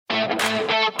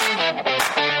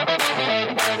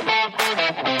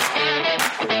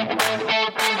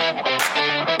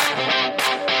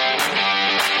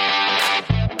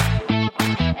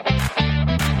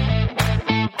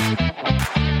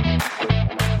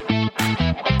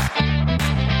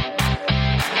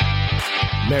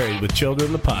Married with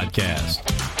Children, the podcast.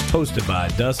 Hosted by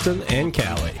Dustin and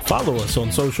Callie. Follow us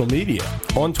on social media.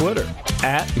 On Twitter,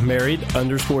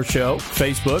 @married_show.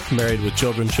 Facebook, Married with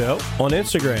Children Show. On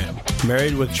Instagram,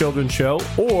 Married with Children Show.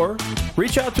 Or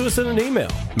reach out to us in an email,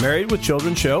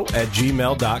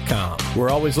 marriedwithchildrenshow@gmail.com. We're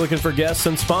always looking for guests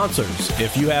and sponsors.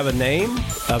 If you have a name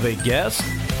of a guest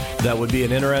that would be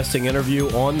an interesting interview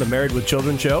on the Married with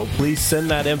Children show, please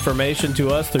send that information to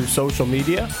us through social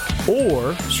media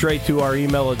or straight to our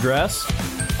email address.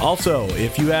 Also,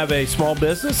 if you have a small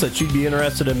business that you'd be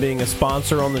interested in being a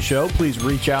sponsor on the show, please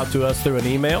reach out to us through an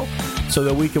email so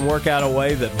that we can work out a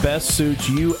way that best suits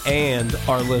you and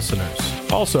our listeners.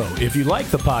 Also, if you like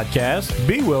the podcast,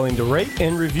 be willing to rate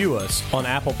and review us on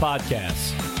Apple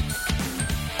Podcasts.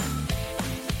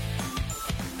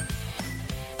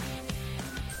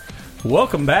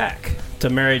 Welcome back to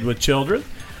Married with Children,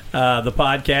 the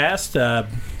podcast.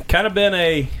 Kind of been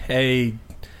a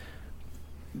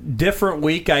different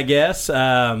week, I guess.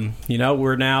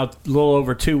 We're now a little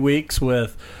over 2 weeks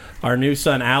with our new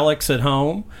son Alex at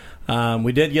home.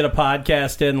 We did get a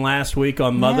podcast in last week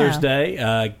on Mother's Day.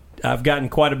 I've gotten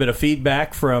quite a bit of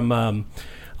feedback from a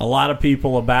lot of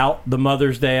people about the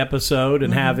Mother's Day episode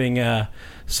and having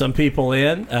some people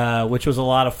in, which was a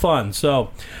lot of fun. So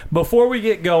before we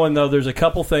get going, though, there's a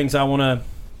couple things I want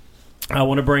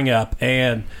to bring up.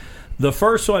 And the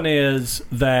first one is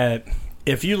that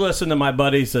if you listen to my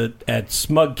buddies at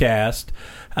Smugcast,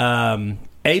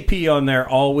 AP on there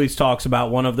always talks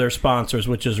about one of their sponsors,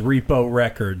 which is Repo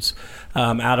Records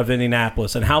out of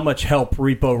Indianapolis, and how much help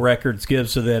Repo Records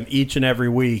gives to them each and every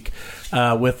week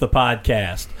with the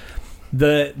podcast.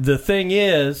 The thing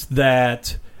is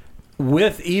that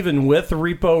with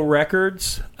Repo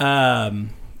Records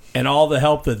and all the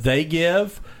help that they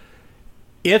give,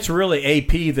 it's really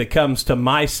AP that comes to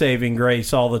my saving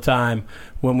grace all the time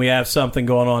when we have something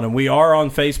going on. And we are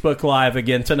on Facebook Live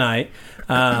again tonight.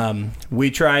 We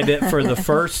tried it for the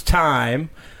first time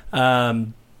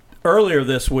earlier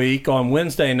this week on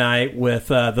Wednesday night with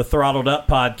the Throttled Up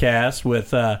podcast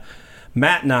with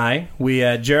Matt and I. We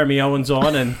had Jeremy Owens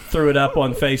on and threw it up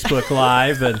on Facebook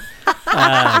Live, and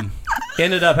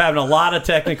ended up having a lot of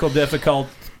technical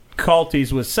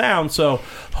difficulties with sound. So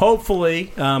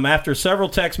hopefully, after several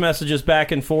text messages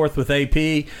back and forth with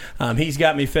AP, he's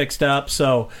got me fixed up.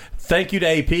 So thank you to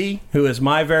AP, who is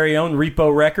my very own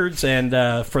Repo Records, and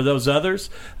for those others,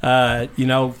 for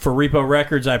Repo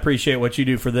Records, I appreciate what you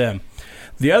do for them.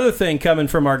 The other thing coming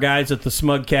from our guys at the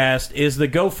Smugcast is the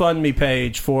GoFundMe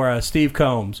page for Steve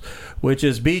Combs, which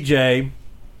is BJ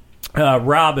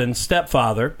Robin's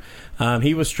stepfather.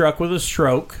 He was struck with a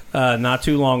stroke not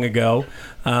too long ago,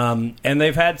 and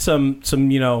they've had some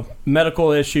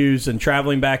medical issues and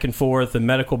traveling back and forth and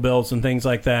medical bills and things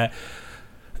like that.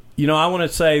 I want to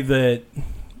say that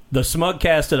the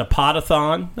Smugcast did a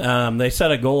pot-a-thon. They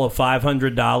set a goal of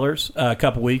 $500 a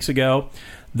couple weeks ago.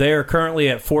 They are currently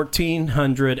at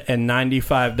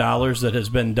 $1,495 that has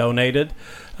been donated,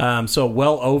 so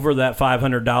well over that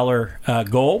 $500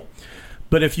 goal.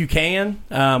 But if you can,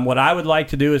 what I would like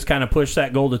to do is kind of push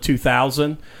that goal to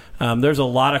 $2,000. There's a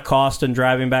lot of cost in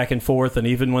driving back and forth, and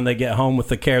even when they get home with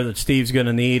the care that Steve's going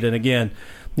to need. And again,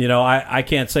 I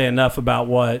can't say enough about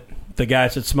what the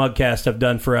guys at Smugcast have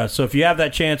done for us. So if you have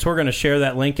that chance, we're going to share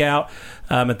that link out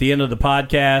at the end of the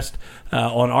podcast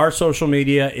on our social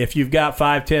media. If you've got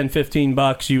 $5, $10,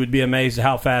 $15, you would be amazed at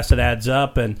how fast it adds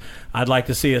up, and I'd like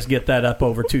to see us get that up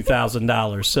over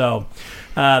 $2,000. So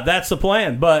that's the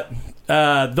plan. But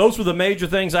those were the major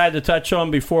things I had to touch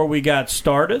on before we got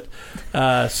started.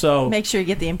 So make sure you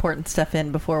get the important stuff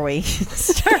in before we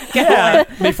start going. Yeah,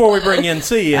 before we bring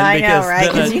NC in. I know, right?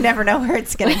 Because you never know where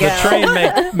it's going to go. The train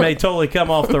may totally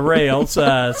come off the rails.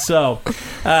 So,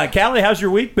 Callie, how's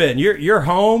your week been? You're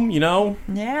home,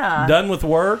 Yeah. Done with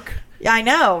work. I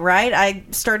know, right? I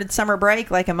started summer break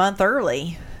like a month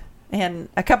early, and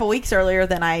a couple weeks earlier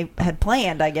than I had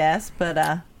planned, I guess. But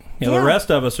the rest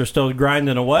of us are still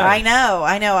grinding away. I know.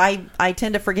 I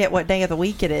tend to forget what day of the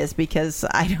week it is because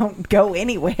I don't go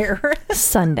anywhere.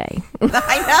 Sunday.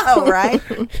 I know, right?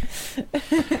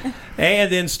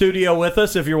 And in studio with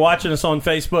us, if you're watching us on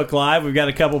Facebook Live, we've got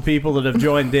a couple people that have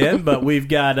joined in, but we've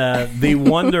got the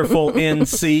wonderful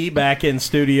NC back in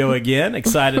studio again.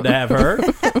 Excited to have her.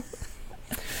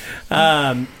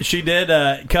 She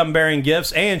did come bearing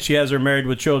gifts, and she has her Married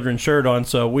with Children shirt on,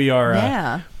 so we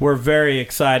are we're very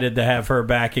excited to have her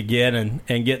back again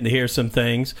and getting to hear some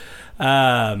things.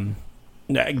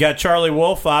 Got Charlie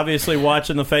Wolf, obviously,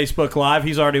 watching the Facebook Live.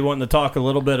 He's already wanting to talk a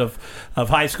little bit of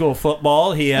high school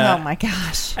football. He oh, my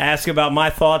gosh. asked about my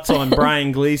thoughts on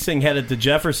Brian Gleasing headed to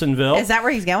Jeffersonville. Is that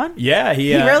where he's going? Yeah.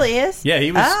 He really is? Yeah,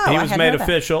 he was made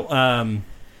official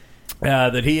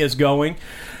that he is going.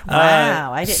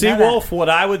 Wow, I didn't know that. Wolf, what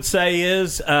I would say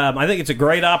is I think it's a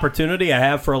great opportunity. I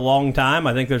have for a long time.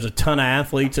 I think there's a ton of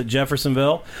athletes at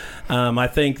Jeffersonville. I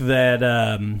think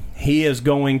that he is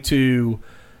going to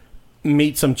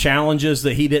meet some challenges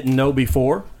that he didn't know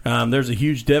before. There's a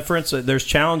huge difference. There's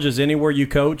challenges anywhere you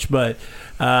coach, but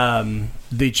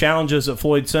the challenges at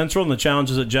Floyd Central and the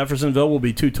challenges at Jeffersonville will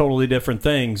be two totally different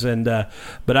things. And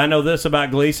but I know this about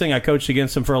Gleasing. I coached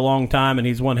against him for a long time, and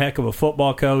he's one heck of a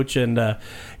football coach, and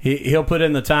he'll put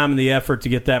in the time and the effort to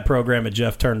get that program at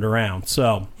Jeff turned around.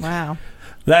 So wow.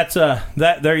 That's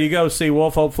that. There you go, C.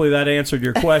 Wolf. Hopefully that answered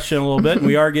your question a little bit. And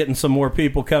we are getting some more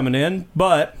people coming in,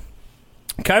 but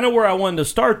kind of where I wanted to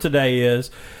start today is,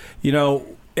 and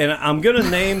I'm going to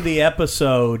name the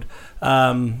episode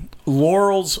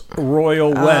Laurel's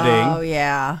Royal Wedding. Oh,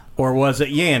 yeah. Or was it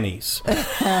Yanny's?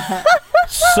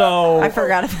 So I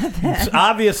forgot about that.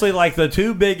 Obviously, like the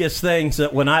two biggest things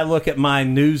that when I look at my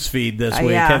news feed this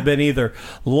week have been either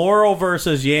Laurel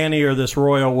versus Yanny or this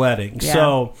royal wedding. Yeah.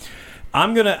 So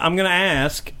I'm gonna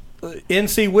ask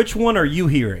NC, which one are you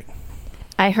hearing?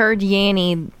 I heard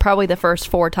Yanny probably the first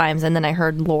 4 times, and then I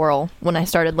heard Laurel when I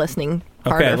started listening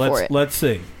harder for it. Let's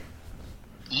see.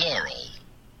 Yanny.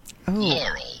 Ooh.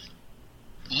 Yanny.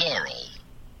 Yanny.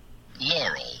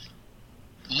 Yanny.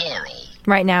 Yanny.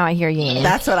 Right now I hear Yanny.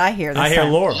 That's what I hear. I hear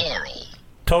Laurel. Yanny.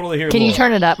 Totally hear Can Laurel. you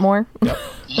turn it up more? Yep.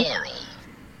 Yanny.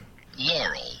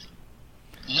 Yanny.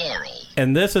 Yanny.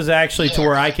 And this is actually to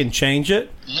where I can change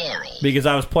it Yanny. because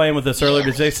I was playing with this earlier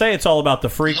because they say it's all about the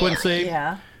frequency.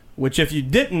 Yeah. Which, if you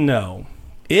didn't know,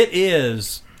 it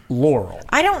is Laurel.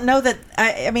 I don't know that.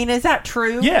 I mean, is that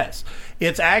true? Yes.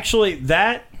 It's actually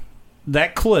that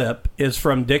clip is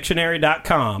from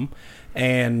dictionary.com,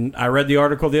 and I read the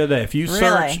article the other day. If you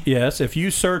search, if you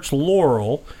search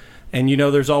Laurel, and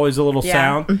there's always a little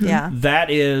sound, that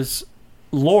is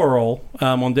Laurel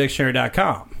on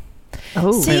dictionary.com.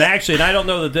 Oh, and actually, and I don't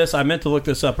know that I meant to look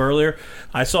this up earlier.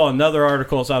 I saw another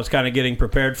article as I was kind of getting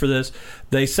prepared for this.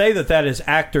 They say that is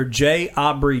actor J.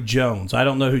 Aubrey Jones. I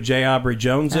don't know who J. Aubrey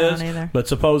Jones is, but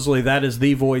supposedly that is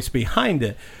the voice behind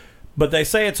it. But they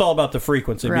say it's all about the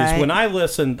frequency. Right. Because when I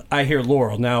listen, I hear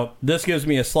Laurel. Now, this gives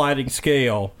me a sliding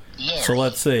scale. Yanny. So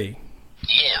let's see.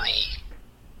 Yanny.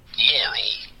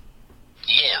 Yanny.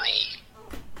 Yanny.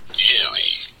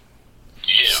 Yanny.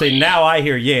 Yanny. See, now I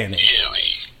hear Yanny. Yanny.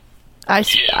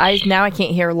 Now I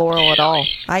can't hear Laurel at all.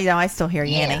 I know. I still hear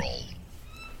Yanny.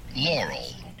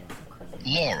 Yanny.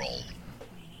 Yanny.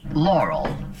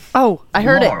 Laurel. Oh, I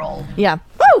heard Laurel. it. Yeah.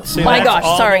 Oh, See, my that's gosh.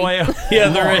 all Sorry. the way up. Yeah,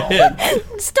 there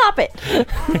is. Stop it.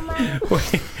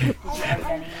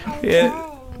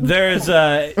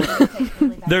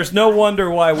 There's no wonder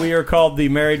why we are called the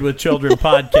Married with Children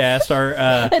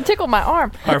podcast. It tickled my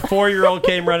arm. Our 4-year-old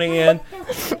came running in.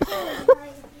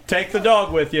 Take the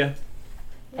dog with you.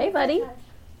 Hey, buddy.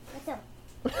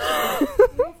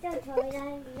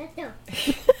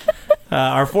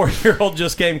 Our 4-year-old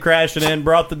just came crashing in,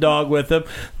 brought the dog with him.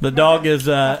 The dog is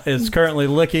currently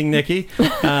licking Nikki.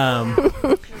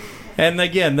 And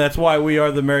again, that's why we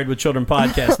are the Married with Children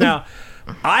podcast. Now,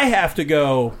 I have to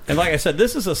go, and like I said,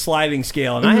 this is a sliding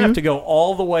scale, and I have to go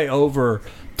all the way over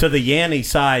to the Yanny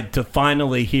side to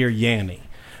finally hear Yanny.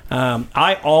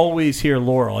 I always hear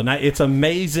Laurel, and it's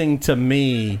amazing to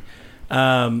me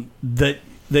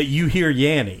that you hear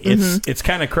Yanny. It's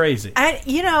kind of crazy.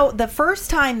 The first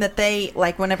time that they,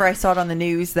 like, whenever I saw it on the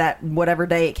news, that whatever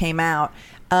day it came out,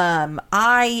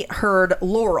 I heard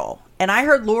Laurel. And I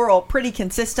heard Laurel pretty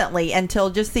consistently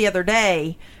until just the other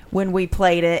day when we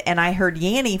played it, and I heard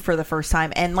Yanny for the first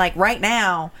time. And, like, right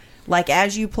now, like,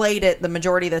 as you played it, the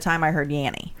majority of the time I heard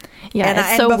Yanny. Yeah, and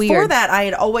it's so before weird. that, I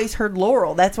had always heard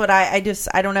Laurel. That's what I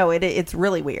don't know. It's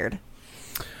really weird.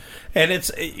 And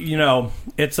it's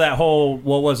it's that whole,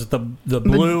 what was it, the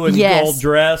blue and gold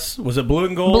dress? Was it blue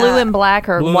and gold? Blue and black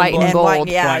or white and gold. White,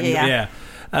 yeah.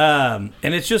 And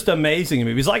it's just amazing to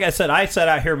me because, like I sat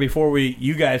out here before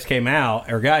you guys came out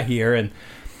or got here, and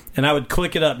I would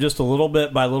click it up just a little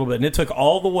bit by little bit, and it took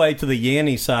all the way to the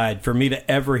Yanny side for me to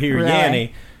ever hear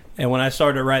Yanny. And when I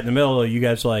started right in the middle, you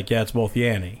guys were like, "Yeah, it's both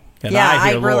Yanny." And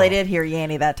I really did hear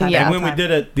Yanny that time. Yeah. And when we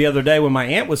did it the other day when my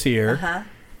aunt was here.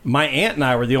 My aunt and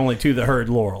I were the only two that heard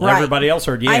Laurel. Right. Everybody else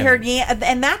heard Yanny. I heard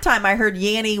and that time I heard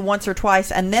Yanny once or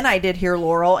twice, and then I did hear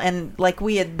Laurel, and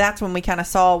that's when we kind of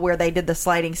saw where they did the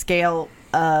sliding scale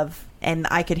of, and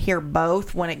I could hear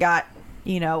both when it got,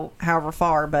 however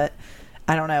far, but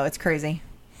I don't know. It's crazy.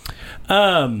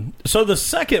 So the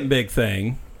second big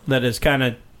thing that has kind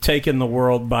of taken the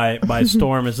world by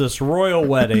storm is this royal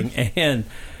wedding. And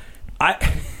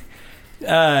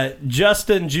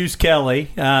Justin Juice Kelly,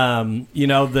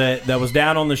 that was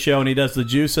down on the show, and he does the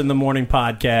Juice in the Morning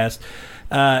podcast.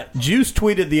 Juice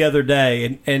tweeted the other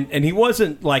day, and he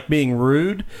wasn't like being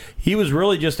rude. He was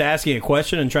really just asking a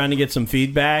question and trying to get some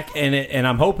feedback, and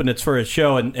I'm hoping it's for his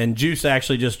show. And Juice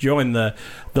actually just joined the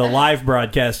live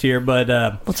broadcast here.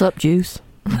 But what's up, Juice?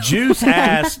 Juice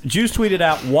tweeted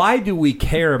out, "Why do we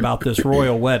care about this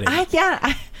royal wedding?"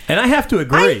 And I have to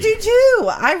agree. I do too.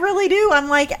 I really do. I'm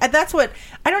like,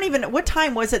 what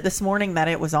time was it this morning that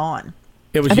it was on?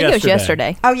 It was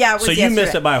yesterday. Oh, yeah, it was yesterday. So you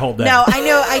missed it by a whole day. No, I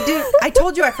know. I do. I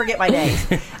told you I forget my days.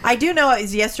 I do know it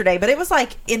was yesterday, but it was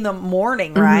like in the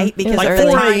morning, right? Because like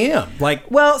 4 a.m.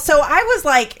 So I was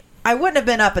like, I wouldn't have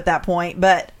been up at that point,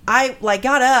 but I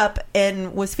got up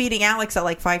and was feeding Alex at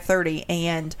like 5:30,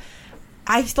 and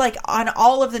I on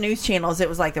all of the news channels, it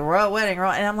was like the royal wedding,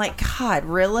 and I'm like, God,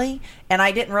 really? And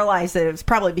I didn't realize that it was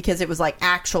probably because it was like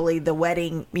actually the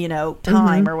wedding,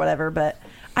 time or whatever. But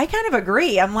I kind of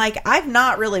agree. I'm like, I've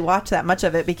not really watched that much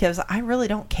of it because I really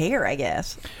don't care, I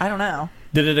guess. I don't know.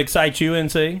 Did it excite you,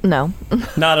 NC? No.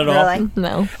 Not at all? Really?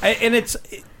 No. And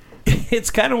it's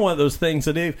kind of one of those things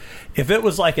that if it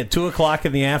was like at 2:00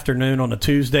 in the afternoon on a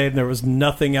Tuesday and there was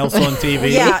nothing else on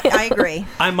TV, yeah, I agree.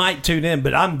 I might tune in,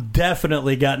 but I'm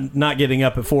definitely not getting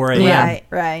up at 4 a.m.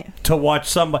 Right. to watch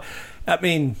somebody. I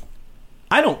mean,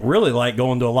 I don't really like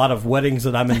going to a lot of weddings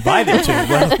that I'm invited to,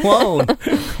 let alone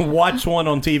watch one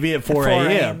on TV at 4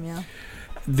 a.m. Yeah.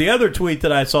 The other tweet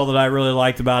that I saw that I really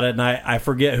liked about it, and I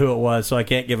forget who it was, so I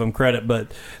can't give him credit, but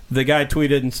the guy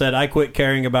tweeted and said, "I quit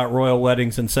caring about royal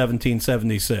weddings in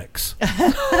 1776."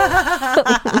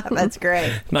 That's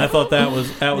great. And I thought that was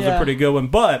a pretty good one.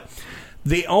 But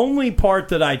the only part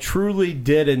that I truly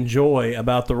did enjoy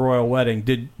about the royal wedding,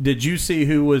 did you see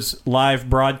who was live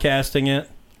broadcasting it?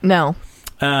 No.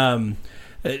 Some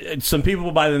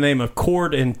people by the name of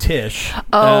Cord and Tish.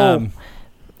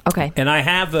 Okay. And I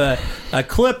have a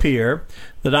clip here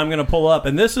that I'm going to pull up.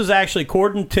 And this is actually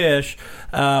Cord and Tish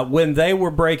when they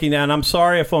were breaking down. I'm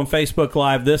sorry if on Facebook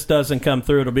Live this doesn't come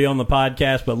through. It'll be on the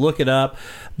podcast, but look it up.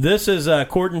 This is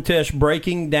Cord and Tish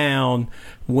breaking down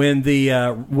when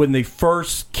the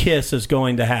first kiss is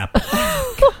going to happen.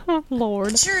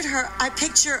 Lord.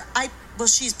 Well,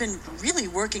 she's been really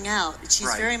working out.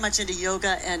 She's very much into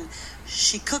yoga, and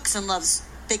she cooks and loves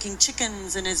baking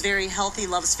chickens and is very healthy,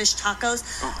 loves fish tacos.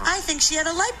 I think she had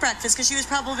a light breakfast because she was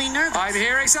probably nervous. I'm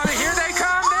hearing something. Here they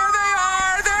come. There they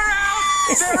are. They're out.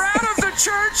 They're out of the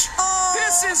church.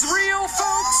 This is real,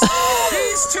 folks.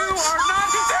 These two are not.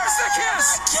 There's the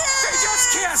kiss. They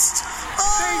just kissed.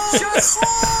 They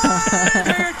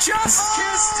just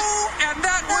kissed. And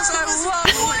that was a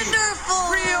lovely,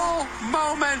 real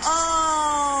moment.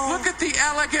 Look at the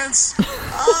elegance.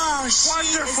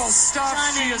 Wonderful stuff.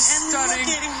 Stunning. She is stunning. And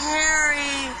look at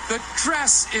Harry. The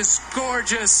dress is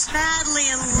gorgeous. Madly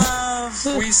in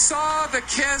love. We saw the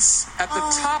kiss at the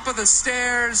top of the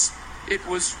stairs. It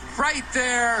was right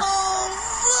there.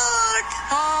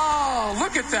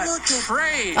 Look at that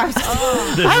train. I was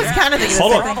kind of thinking the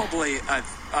same thing. Probably a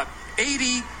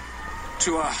 80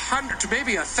 to 100 to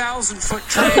maybe 1,000-foot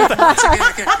train. Once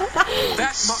again,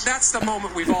 that's the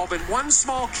moment we've all been. One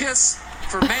small kiss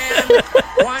for man,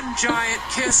 one giant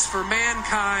kiss for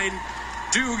mankind.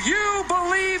 Do you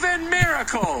believe in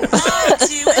miracles? I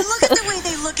do. And look at the way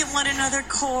they look at one another,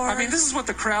 Cord. I mean, this is what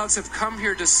the crowds have come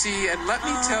here to see, and let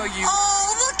me tell you,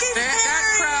 look at that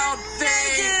crowd,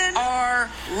 they are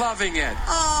loving it.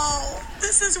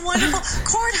 This is wonderful.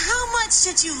 Cord, how much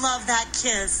did you love that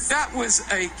kiss? That was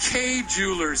a K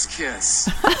jeweler's kiss.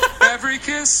 Every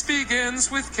kiss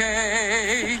begins with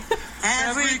K.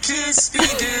 Every kiss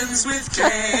begins with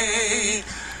K.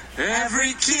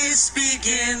 Every kiss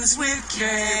begins with K.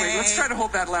 Wait, let's try to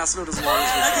hold that last note as long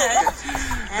as we can.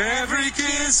 Every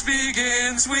kiss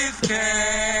begins with K.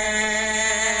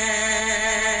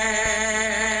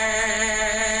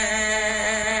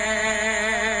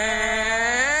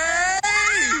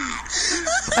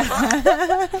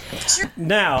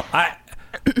 Now,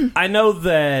 I know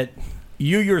that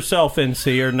you yourself,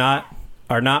 NC,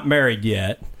 are not married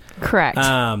yet. Correct.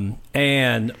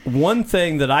 And one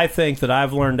thing that I think that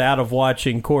I've learned out of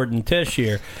watching Cord and Tish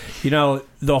here,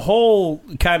 the whole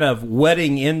kind of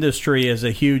wedding industry is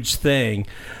a huge thing.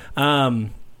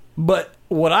 But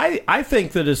what I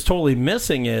think that is totally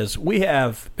missing is we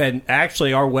have, and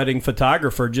actually our wedding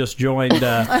photographer just joined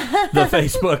the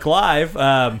Facebook Live.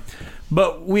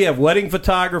 But we have wedding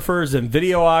photographers and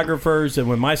videographers, and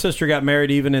when my sister got married,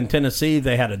 even in Tennessee,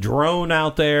 they had a drone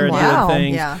out there and doing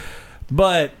things. Yeah.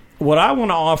 But what I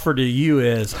want to offer to you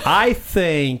is, I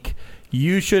think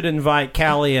you should invite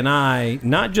Callie and I,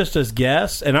 not just as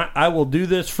guests, and I will do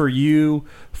this for you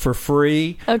for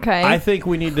free. Okay. I think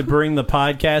we need to bring the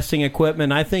podcasting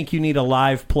equipment. I think you need a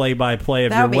live play-by-play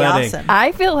of your wedding. Awesome.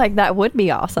 I feel like that would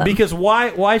be awesome. Because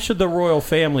why should the royal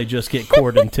family just get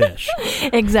Cord and Tish?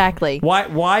 Exactly.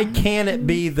 Why can't it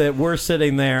be that we're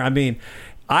sitting there? I mean,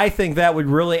 I think that would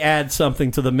really add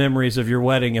something to the memories of your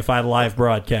wedding if I live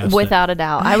broadcast Without a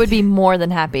doubt. I would be more than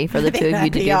happy for the two of you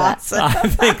to do awesome. that. I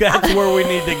think that's where we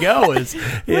need to go.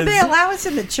 Would they allow us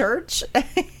in the church?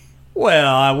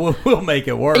 Well, we'll make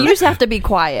it work. You just have to be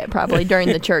quiet probably during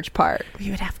the church part.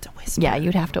 We would have to whisper. Yeah,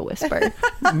 you'd have to whisper.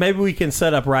 Maybe we can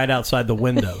set up right outside the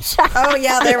windows. Oh,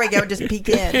 yeah, there we go. Just peek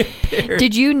in.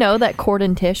 Did you know that Cord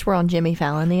and Tish were on Jimmy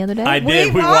Fallon the other day? I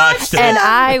did. We watched watched it. And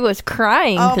I was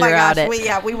crying Oh, my throughout gosh.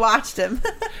 it. We watched him.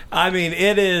 I mean,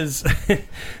 it is...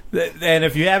 And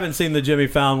if you haven't seen the Jimmy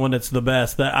Fallon one, it's the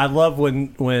best. I love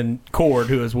when Cord,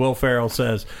 who is Will Ferrell,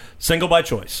 says, single by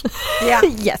choice. Yeah.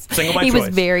 Yes. Single by he choice.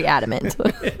 was very adamant.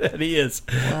 He is.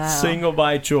 Wow. Single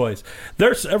by choice. There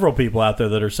are several people out there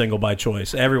that are single by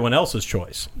choice. Everyone else's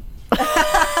choice.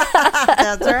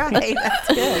 That's right. That's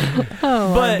good.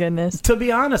 Oh, my goodness. To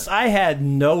be honest, I had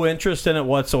no interest in it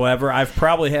whatsoever. I've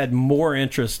probably had more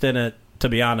interest in it, to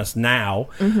be honest, now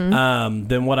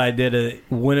than what I did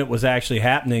when it was actually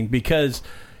happening, because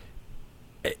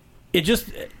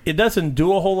it doesn't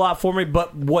do a whole lot for me.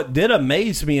 But what did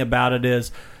amaze me about it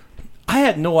is I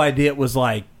had no idea it was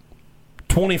like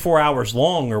 24 hours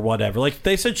long or whatever. Like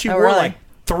they said, she wore really? like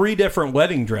 3 different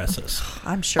wedding dresses.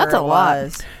 I'm sure That's a it lot.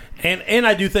 was. And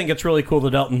I do think it's really cool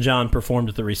that Elton John performed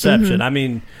at the reception. I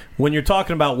mean, when you're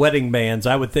talking about wedding bands,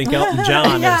 I would think Elton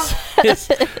John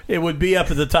it would be up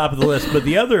at the top of the list. But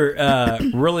the other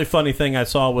really funny thing I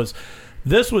saw was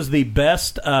this was the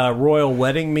best royal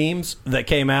wedding memes that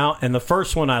came out. And the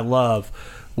first one I love,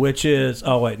 which is,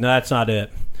 oh, wait, no, that's not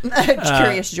it.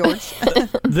 Curious George.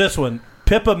 This one.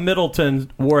 Pippa Middleton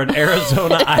wore an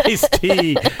Arizona iced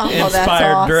tea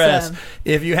inspired awesome. dress.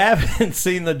 If you haven't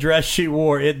seen the dress she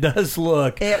wore, it does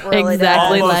look It really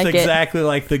Exactly almost like it. exactly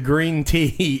like the green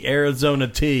tea Arizona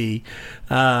tea,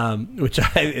 which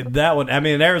that one. I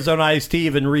mean, Arizona iced tea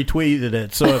even retweeted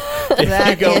it. So if you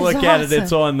That go is look at it, awesome.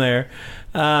 it's on there.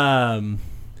 I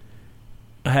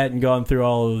hadn't gone through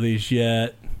all of these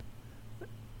yet.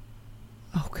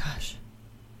 Oh, gosh.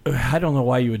 I don't know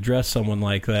why you would dress someone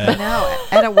like that. No,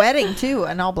 at a wedding, too,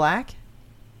 in all black.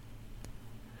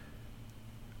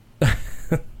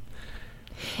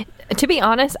 To be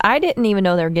honest, I didn't even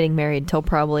know they were getting married till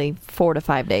probably 4 to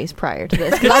 5 days prior to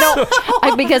this.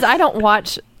 Because I don't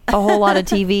watch a whole lot of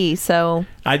TV, so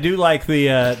I do like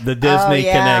the Disney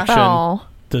connection Oh,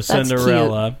 to that's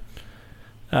Cinderella.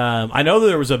 I know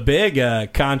there was a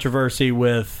big controversy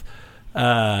with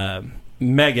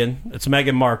Meghan. It's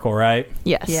Meghan Markle, right?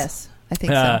 yes. Yes, I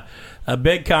think so. A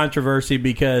big controversy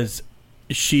because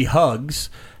she hugs,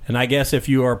 and I guess if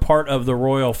you are part of the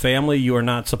royal family, you are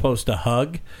not supposed to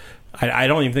hug. I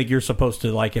don't even think you're supposed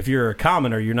to, like, if you're a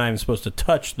commoner, you're not even supposed to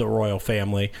touch the royal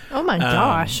family. Oh my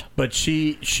gosh. But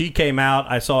she came out,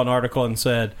 I saw an article and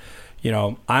said, you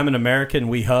know, I'm an American,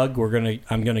 we hug,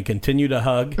 I'm gonna continue to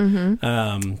hug.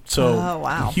 Oh,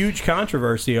 wow. Huge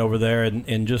controversy over there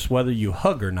and just whether you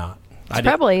hug or not. It's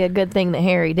probably a good thing that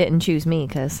Harry didn't choose me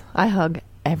because I hug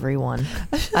everyone.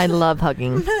 I love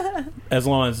hugging. As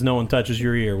long as no one touches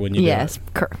your ear when you do it.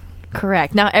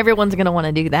 Correct. Now everyone's going to want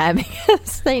to do that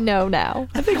because they know now.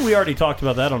 I think we already talked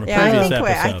about that on a Yeah, previous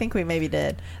I episode. think we maybe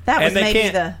did. That was And they maybe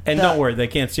can't, the... don't worry, they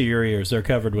can't see your ears. They're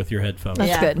covered with your headphones.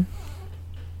 That's Yeah. good.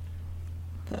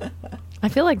 I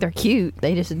feel like they're cute.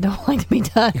 They just don't like to be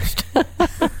touched.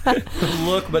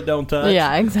 Look, but don't touch.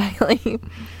 Yeah, exactly.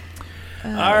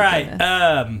 All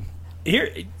right.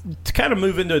 Here, to kind of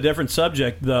move into a different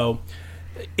subject, though,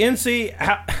 NC,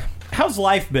 how's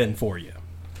life been for you?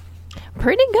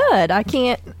 Pretty good. I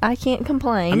can't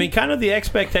complain. I mean, kind of the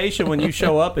expectation when you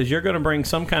show up is you're going to bring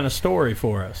some kind of story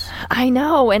for us. I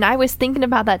know, and I was thinking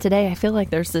about that today. I feel like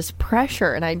there's this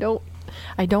pressure, and I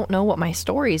don't know what my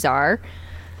stories are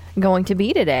going to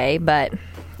be today, but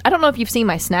I don't know if you've seen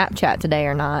my Snapchat today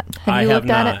or not. Have you looked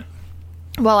at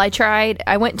it? Well,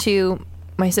 I went to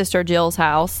my sister Jill's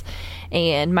house,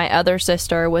 and my other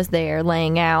sister was there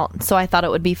laying out, so I thought it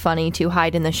would be funny to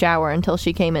hide in the shower until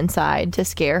she came inside to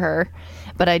scare her,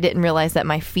 but I didn't realize that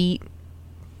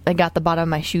I got the bottom of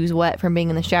my shoes wet from being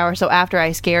in the shower, so after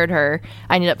I scared her,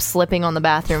 I ended up slipping on the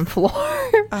bathroom floor.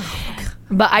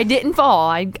 But I didn't fall.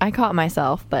 I caught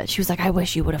myself. But she was like, I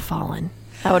wish you would have fallen.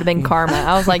 That would have been karma.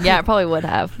 I was like, yeah, I probably would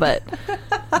have. But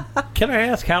Can I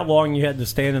ask how long you had to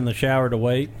stand in the shower to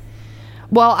wait?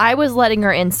 well, I was letting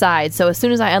her inside. So as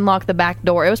soon as I unlocked the back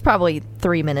door, it was probably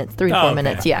 3 minutes, 3 to 4 okay.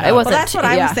 minutes. Yeah, Well, it wasn't. Well, that's what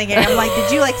I was thinking. I'm like,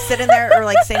 did you like sit in there or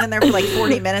like stand in there for like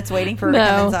 40 minutes waiting for her to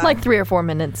come No, inside? like 3 or 4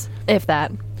 minutes, if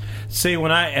that. See,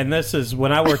 when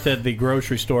I worked at the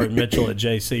grocery store in Mitchell at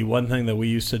JC, one thing that we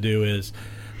used to do is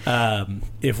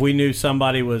if we knew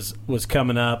somebody was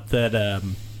coming up that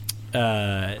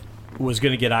was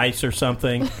going to get ice or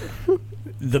something,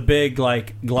 the big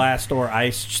like glass door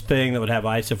ice thing that would have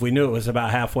ice, if we knew it was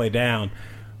about halfway down,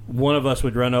 one of us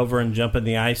would run over and jump in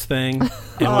the ice thing, and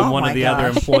when one of the other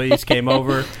employees came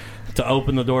over to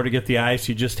open the door to get the ice,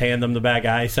 you just hand them the bag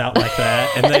of ice out like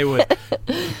that, and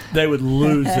they would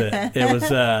lose it. It was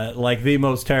like the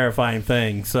most terrifying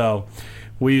thing. So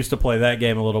we used to play that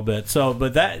game a little bit. So,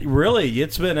 but that really,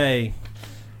 it's been a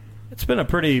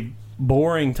pretty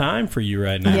boring time for you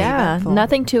right now. Yeah, eventful.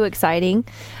 nothing too exciting.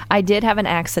 I did have an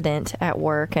accident at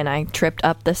work, and I tripped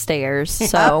up the stairs.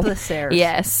 So Up the stairs.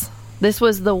 Yes, this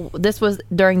was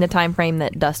during the time frame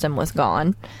that Dustin was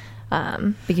gone,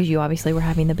 because you obviously were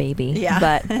having the baby. Yeah.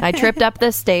 But I tripped up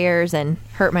the stairs and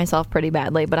hurt myself pretty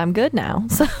badly. But I'm good now.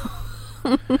 So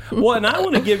Well, and I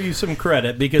want to give you some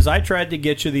credit because I tried to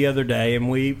get you the other day, and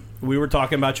we were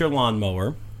talking about your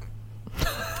lawnmower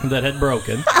that had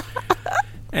broken.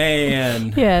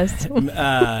 And yes,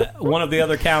 one of the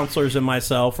other counselors and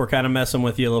myself were kind of messing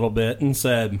with you a little bit and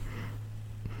said,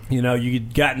 you know,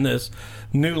 you'd gotten this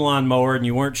new lawnmower and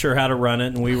you weren't sure how to run it,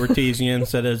 and we were teasing you and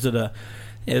said, is it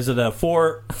a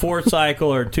four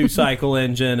cycle or 2 cycle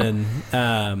engine?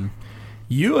 And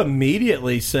you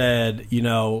immediately said, you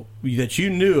know, that you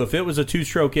knew if it was a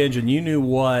 2-stroke engine, you knew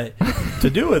what to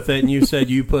do with it, and you said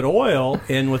you put oil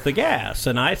in with the gas,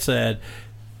 and I said,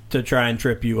 to try and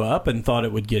trip you up, and thought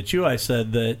it would get you. I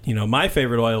said that, you know, my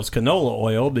favorite oil is canola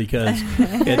oil because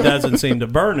it doesn't seem to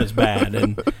burn as bad.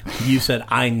 And you said,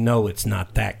 I know it's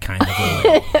not that kind of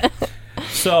oil.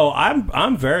 So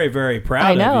I'm very, very proud I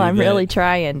of you. know. I'm that really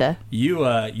trying to you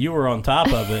were on top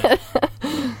of it.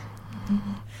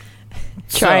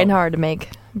 trying hard to make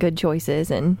good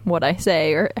choices in what I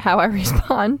say or how I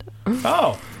respond.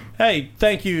 Oh, hey,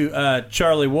 thank you,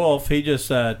 Charlie Wolf. He just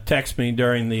texted me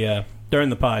during the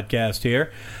podcast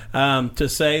here to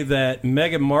say that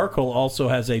Meghan Markle also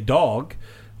has a dog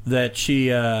that she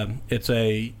it's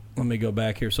a, let me go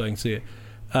back here so I can see it,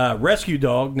 rescue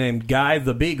dog named Guy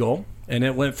the Beagle, and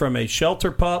it went from a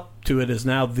shelter pup to it is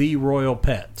now the royal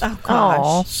pet. Oh, gosh.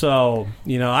 Aw. So,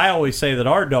 you know, I always say that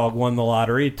our dog won the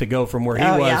lottery to go from where he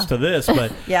was yeah. to this,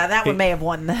 but Yeah, that one may have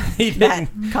won that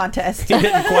didn't- contest. he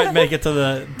didn't quite make it to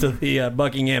the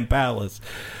Buckingham Palace.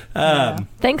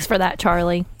 Thanks for that,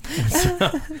 Charlie.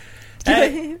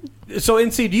 Hey, so,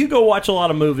 NC, do you go watch a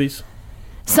lot of movies?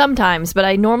 Sometimes, but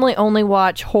I normally only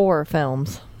watch horror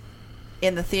films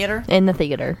In the theater? in the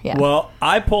theater. Yeah. Well,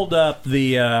 I pulled up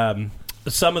the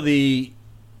some of the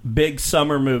big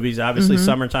summer movies. Obviously,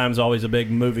 summertime's always a big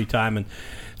movie time, and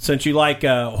since you like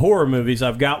horror movies,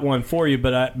 I've got one for you.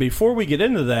 But before we get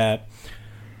into that,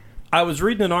 I was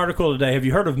reading an article today. Have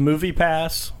you heard of Movie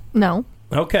Pass? No.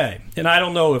 Okay, and I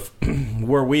don't know if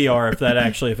where we are, if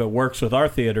it works with our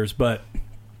theaters, but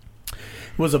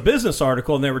it was a business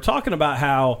article, and they were talking about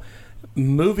how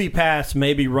Movie Pass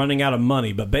may be running out of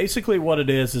money. But basically, what it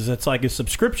is it's like a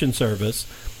subscription service,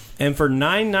 and for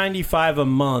 $9.95 a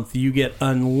month, you get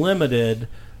unlimited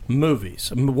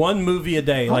movies, 1 movie a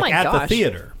day, Oh like my at the gosh.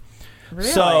 theater. Really?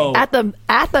 So At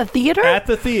the theater? at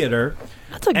the theater.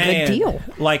 That's a good And, deal.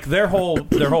 like their whole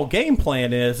game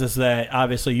plan is that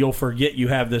obviously you'll forget you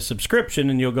have this subscription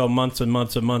and you'll go months and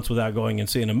months and months without going and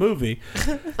seeing a movie.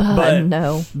 But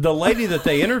no. the lady that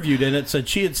they interviewed in it said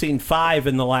she had seen 5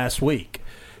 in the last week,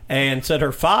 and said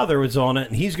her father was on it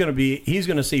and he's going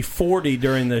to see 40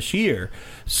 during this year.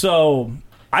 So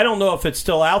I don't know if it's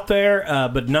still out there,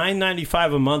 but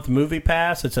 $9.95 a month Movie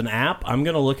Pass. It's an app. I'm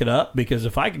going to look it up because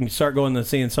if I can start going and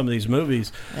seeing some of these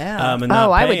movies, Yeah. and not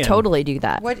I would paying, totally do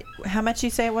that. What? How much you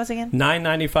say it was again?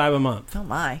 $9.95 a month Oh,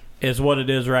 my. is what it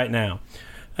is right now.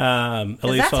 At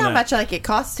least That's on how that. much like it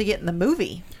costs to get in the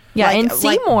movie. Yeah, Like- in like-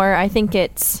 Seymour, I think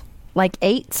it's like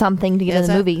 8 something to get in Is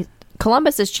the it? movie.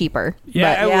 Columbus is cheaper.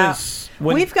 Yeah, but- it was.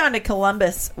 When, We've gone to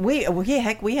Columbus. We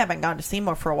haven't gone to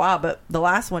Seymour for a while, but the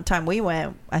last one time we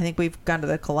went, I think we've gone to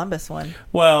the Columbus one.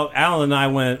 well, Alan and I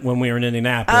went when we were in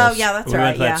Indianapolis. Oh, yeah, that's we right,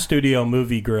 went to that yeah. Studio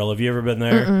Movie Grill. Have you ever been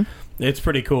there? It's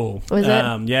pretty cool. Was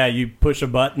it? Yeah, you push a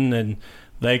button and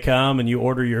They come and you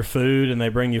order your food, and they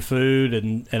bring you food,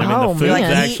 and I mean Oh, the food's man.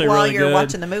 actually Eat while really you're good.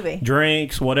 watching the movie.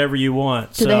 Drinks, whatever you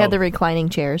want. Do they have the reclining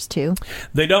chairs too?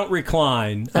 They don't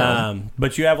recline,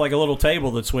 but you have like a little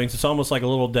table that swings. It's almost like a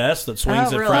little desk that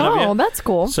swings in really? front of you. Oh, that's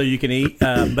cool. So you can eat.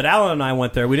 But Alan and I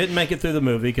went there. We didn't make it through the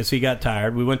movie because he got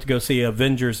tired. We went to go see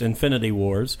Avengers Infinity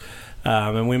Wars.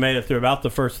 And we made it through about the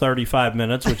first 35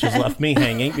 minutes, which has left me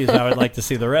hanging because I would like to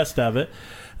see the rest of it.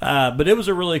 But it was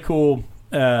a really cool,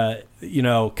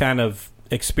 kind of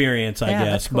experience, I guess.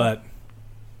 That's cool. But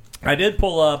I did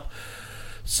pull up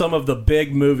some of the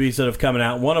big movies that have come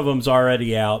out. One of them's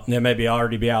already out, and it may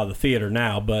already be out of the theater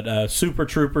now, but Super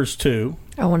Troopers 2.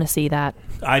 I want to see that.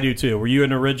 I do too. Were you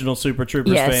an original Super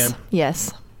Troopers fan?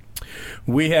 Yes.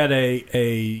 We had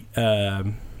a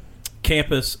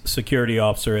campus security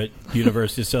officer at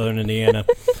University of Southern Indiana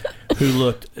who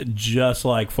looked just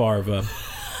like Farva.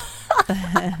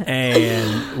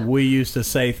 And we used to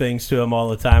say things to him all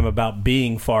the time about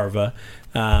being Farva,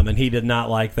 and he did not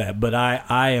like that. But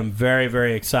I am very,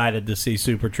 very excited to see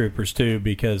Super Troopers 2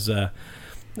 because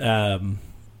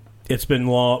it's been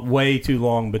way too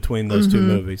long between those two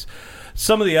movies.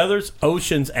 Some of the others,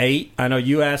 Ocean's 8. I know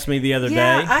you asked me the other day.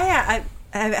 I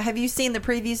have you seen the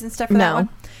previews and stuff for that No. one?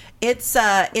 It's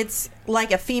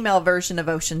like a female version of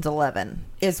Ocean's 11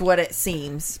 is what it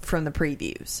seems from the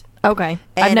previews. Okay.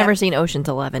 And I've never seen Ocean's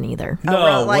 11 either.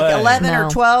 No like way. 11 No. or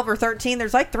 12 or 13.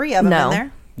 There's like 3 of them No. in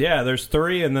there. Yeah, there's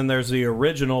 3, and then there's the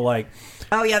original, like,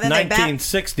 Oh yeah, then they back.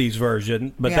 1960s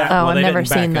version. But Yeah. that, Oh, well, I've they never didn't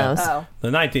back seen up. those. Oh. The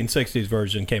 1960s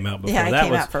version came out before. Yeah, it that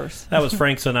came was, out first. That was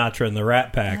Frank Sinatra and the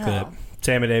Rat Pack. That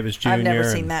Sammy Davis Jr. I've never and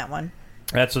seen that one.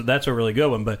 That's a really good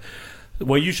one. But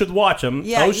well, you should watch them.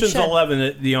 Yeah, you Ocean's should.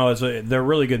 11. They're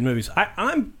really good movies.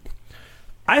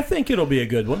 I think it'll be a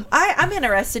good one. I'm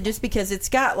interested just because it's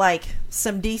got like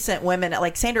some decent women,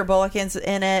 like Sandra Bullock in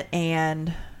it,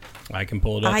 and I can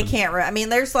pull it up. I can't. I mean,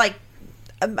 there's like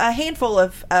a handful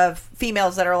of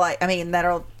females that are that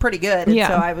are pretty good. And Yeah.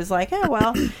 so I was like, oh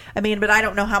well. I mean, but I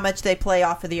don't know how much they play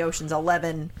off of the Ocean's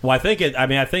 11. Well, I think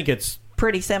it's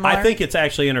Pretty similar. I think it's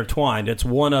actually intertwined. It's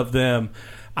one of them.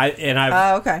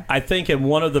 okay. I think in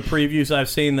one of the previews I've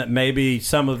seen that maybe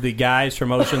some of the guys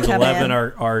from Ocean's Come 11 in.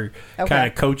 are Okay. kind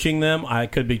of coaching them. I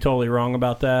could be totally wrong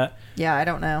about that. Yeah, I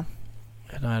don't know.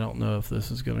 And I don't know if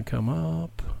this is going to come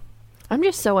up. I'm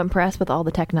just so impressed with all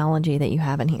the technology that you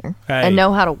have in here Hey. and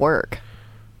know how to work.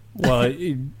 Well,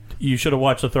 you should have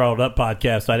watched the Throttled Up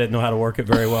podcast. I didn't know how to work it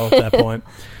very well at that point.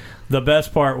 The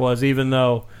best part was, even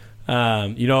though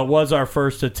it was our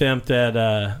first attempt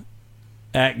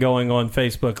at going on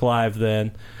Facebook Live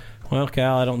then. Well,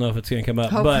 Cal, I don't know if it's going to come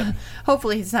up, but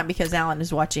Hopefully it's not because Alan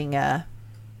is watching Power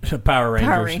Rangers.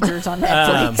 Power Rangers on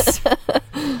Netflix.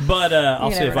 But I'll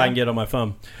You see if never I know. can get on my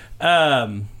phone.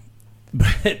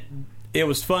 But it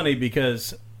was funny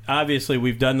because obviously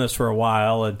we've done this for a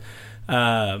while, and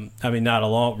not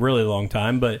a really long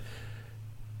time, but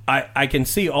I can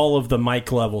see all of the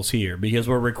mic levels here because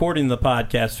we're recording the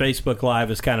podcast. Facebook Live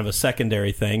is kind of a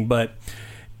secondary thing, but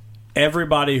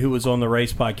everybody who was on the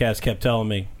race podcast kept telling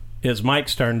me his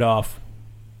mic's turned off.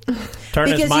 Turn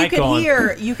his Because mic on.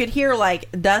 you could hear like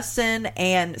Dustin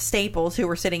and Staples, who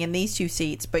were sitting in these two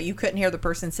seats, but you couldn't hear the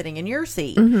person sitting in your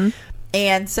seat. Mm-hmm.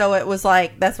 And so it was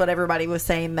like, that's what everybody was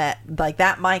saying, that like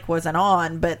that mic wasn't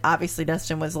on, but obviously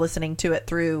Dustin was listening to it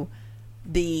through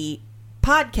the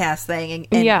podcast thing,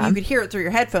 and Yeah. you could hear it through your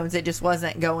headphones. It just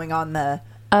wasn't going on the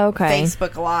Okay.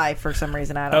 Facebook Live for some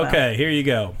reason. I don't know. Okay, here you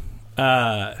go.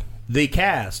 The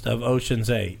cast of Ocean's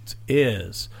 8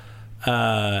 is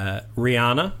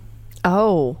Rihanna,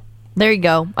 Oh, there you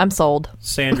go. I'm sold.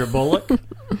 Sandra Bullock,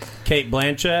 Kate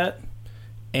Blanchett,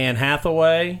 Anne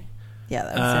Hathaway. Yeah,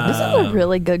 that was This is a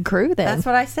really good crew then. that's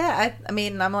what I said. I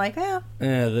mean, I'm like, well,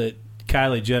 The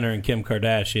Kylie Jenner and Kim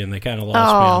Kardashian. They kind of lost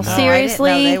Oh, me on that. seriously?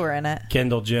 I didn't know they were in it.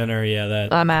 Kendall Jenner, yeah,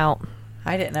 that. I'm out.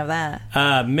 I didn't know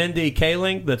that. Mindy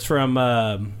Kaling, that's from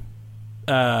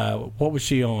what was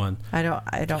she on? I don't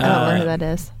I don't know who that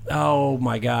is. Oh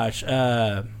my gosh,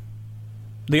 The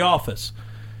Office.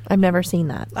 I've never seen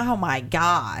that. Oh my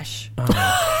gosh! Even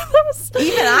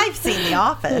I've seen The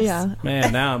Office. Yeah.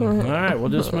 Man, now I'm all right. We'll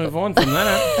just move on from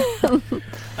that.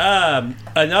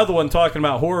 Another one talking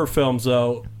about horror films,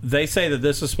 though. They say that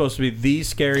this is supposed to be the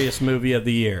scariest movie of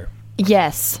the year.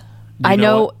 Yes. You I know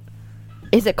know. what?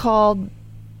 Is it called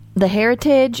The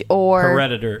Heritage or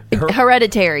Hereditary.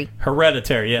 Hereditary?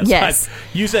 Hereditary, yes. Yes.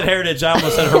 You said heritage. I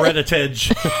almost said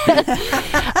heritage.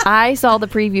 I saw the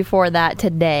preview for that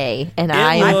today, and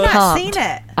I am I've not pumped. seen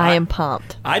it. I am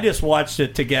pumped. I just watched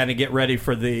it to kind of get ready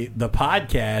for the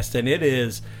podcast, and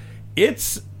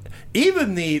it's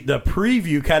even the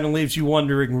preview kind of leaves you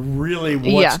wondering really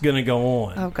what's going to go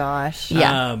on. Oh gosh.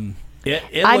 Yeah.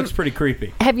 It looks pretty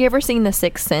creepy. Have you ever seen The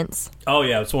Sixth Sense? Oh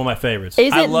yeah, it's one of my favorites.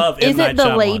 Is I love M. Is Night it the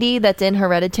Shyamalan. lady that's in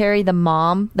Hereditary, the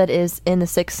mom that is in The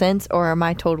Sixth Sense, or am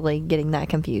I totally getting that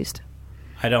confused?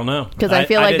 I don't know. Because I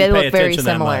feel like didn't they pay look very attention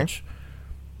that similar. much.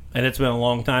 And it's been a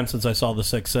long time since I saw The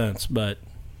Sixth Sense, but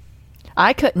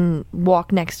I couldn't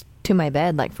walk next to my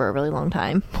bed like for a really long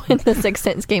time when The Sixth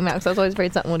Sense came out, because I was always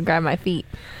afraid something would grab my feet.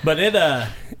 but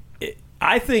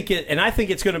I think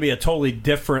it's going to be a totally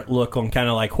different look on kind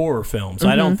of like horror films.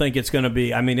 I don't think it's going to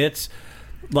be. I mean, it's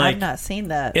like I've not seen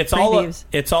the it's previews.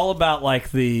 it's all about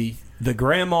like the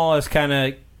grandma is kind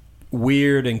of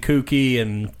weird and kooky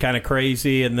and kind of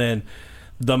crazy, and then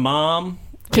the mom.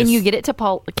 Can you get it to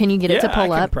pull? Can you get it to Yeah, pull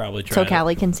I can up probably try so to.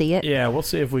 Callie can see it? Yeah, we'll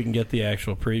see if we can get the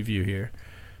actual preview here,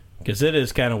 because it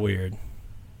is kind of weird.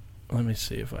 Let me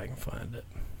see if I can find it.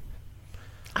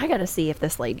 I got to see if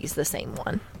this lady's the same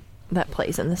one that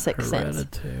plays in The Sixth Sense.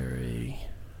 Hereditary.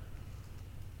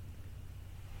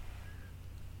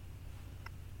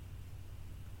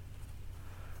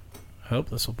 I hope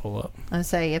this will pull up. I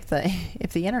say if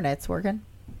the internet's working.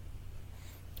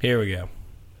 Here we go.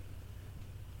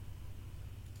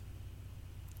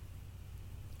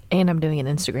 And I'm doing an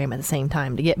Instagram at the same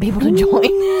time to get people to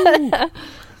join.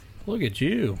 Look at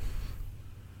you.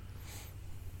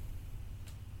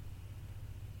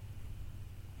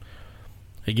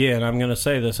 Again, I'm going to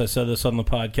say this. I said this on the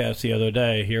podcast the other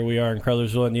day. Here we are in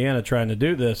Crothersville, Indiana, trying to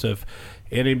do this. If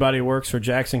anybody works for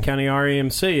Jackson County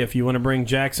REMC, if you want to bring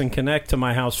Jackson Connect to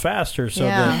my house faster so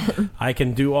that I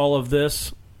can do all of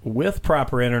this with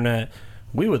proper internet,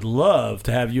 we would love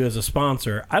to have you as a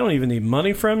sponsor. I don't even need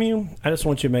money from you. I just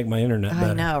want you to make my internet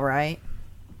better. I know, right?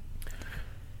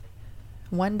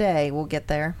 One day we'll get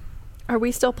there. Are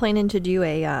we still planning to do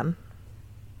a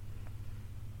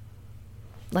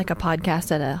like a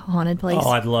podcast at a haunted place? Oh,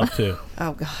 I'd love to.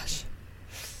 Oh gosh.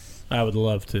 I would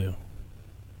love to.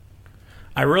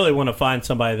 I really want to find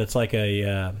somebody that's like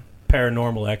a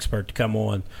paranormal expert to come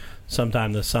on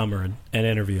sometime this summer and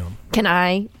interview them. Can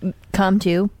I come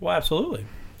too? Well, absolutely.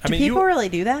 Do people really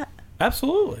do that?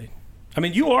 Absolutely. I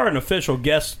mean, you are an official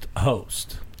guest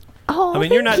host. Oh, I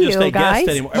mean, you're not thank just you, a guys. guest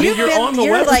anymore. I mean, you're on the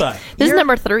you're website. like- This is You're-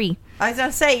 number 3. I was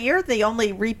gonna say you're the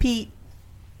only repeat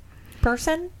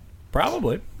person.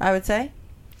 Probably. I would say.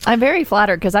 I'm very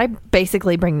flattered because I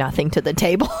basically bring nothing to the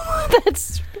table.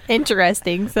 That's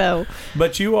interesting. So,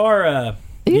 But you are.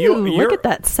 ooh, look at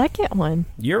that second one.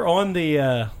 You're on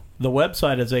the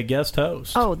website as a guest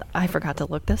host. Oh, I forgot to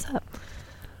look this up.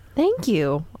 Thank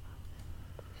you.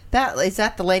 Is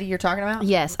that the lady you're talking about?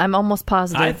 Yes, I'm almost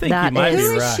positive I think that you might is- be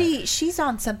Who is right. she? She's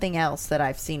on something else that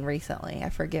I've seen recently. I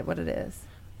forget what it is.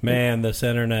 Man, this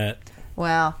internet.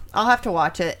 Well, I'll have to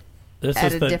watch it This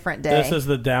at is a different day. This is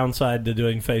the downside to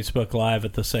doing Facebook Live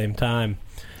at the same time.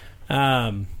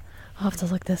 I'll have to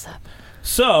look this up.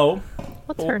 So,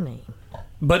 What's her name?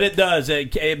 but it does.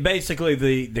 It basically,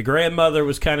 the grandmother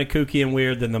was kind of kooky and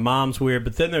weird, then the mom's weird,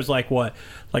 but then there's like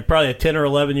probably a 10 or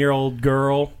 11-year-old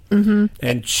girl,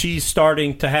 and she's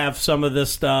starting to have some of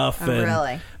this stuff. Oh, and,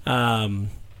 really?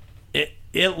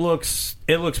 It looks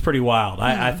pretty wild.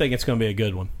 I think it's going to be a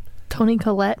good one. Toni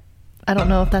Collette. I don't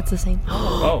know if that's the same.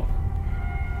 Oh.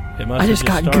 It must I have just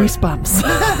got started.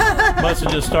 goosebumps. Must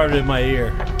have just started in my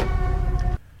ear.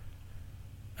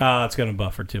 Oh, it's going to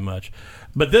buffer too much.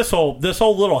 But this whole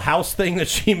little house thing that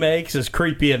she makes is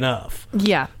creepy enough.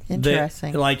 Yeah.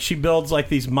 Interesting. Like she builds like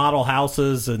these model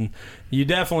houses, and you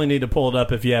definitely need to pull it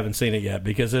up if you haven't seen it yet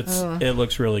because it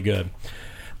looks really good.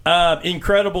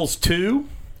 Incredibles 2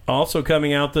 also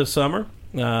coming out this summer.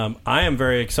 I am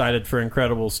very excited for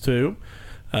Incredibles 2.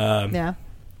 Yeah.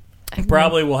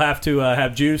 Probably we'll have to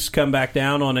have Juice come back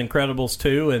down on Incredibles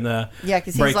 2 and Yeah,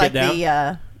 because break he's like it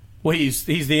down. Well, he's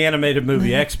the animated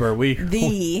movie expert.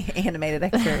 The animated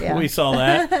expert. Yeah. We saw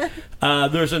that.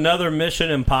 There's another Mission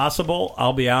Impossible.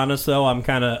 I'll be honest, though. I'm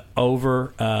kind of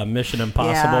over Mission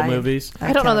Impossible movies.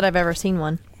 I don't know that I've ever seen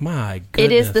one. My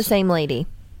goodness. It is the same lady.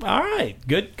 All right.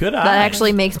 Good eyes. That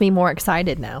actually makes me more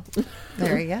excited now.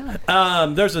 There you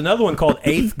go. There's another one called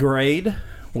 8th Grade,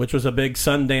 which was a big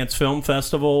Sundance Film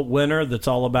Festival winner that's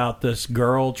all about this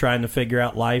girl trying to figure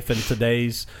out life in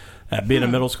today's being a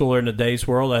middle schooler in today's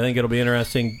world. I think it'll be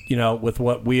interesting, with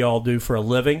what we all do for a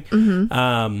living,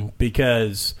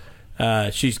 because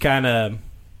she's dealing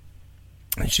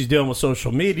with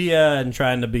social media and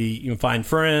trying to find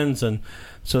friends, and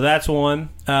so that's one.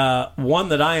 One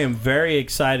that I am very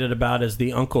excited about is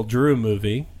the Uncle Drew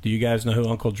movie. Do you guys know who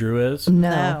Uncle Drew is?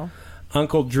 No.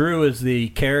 Uncle Drew is the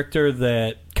character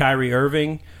that Kyrie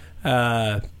Irving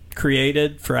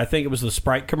created for, I think it was the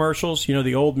Sprite commercials. You know,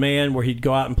 the old man where he'd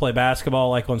go out and play basketball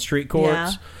like on street courts.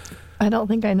 Yeah. I don't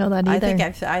think I know that either.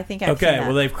 I think I've Okay, seen that.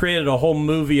 well, they've created a whole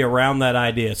movie around that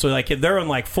idea. So, like, they're in,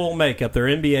 like, full makeup. They're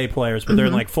NBA players, but they're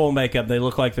in, like, full makeup. They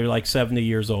look like they're, like, 70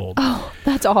 years old. Oh,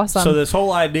 that's awesome. So, this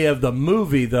whole idea of the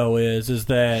movie, though, is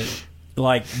that,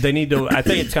 like, they need to... I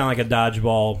think it's kind of like a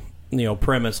dodgeball, you know,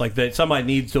 premise. Like, somebody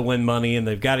needs to win money, and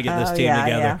they've got to get this team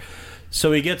together. Yeah.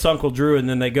 So, he gets Uncle Drew, and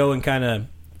then they go and kind of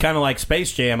like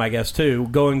Space Jam, I guess, too.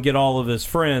 Go and get all of his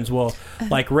friends. Well,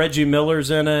 like Reggie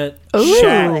Miller's in it.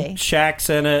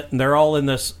 Shaq's in it. And they're all in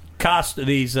this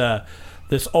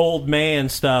this old man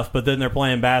stuff, but then they're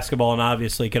playing basketball and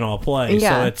obviously can all play.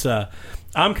 Yeah. So it's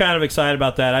I'm kind of excited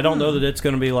about that. I don't know that it's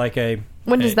going to be like a...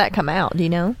 When does that come out? Do you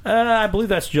know? I believe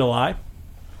that's July.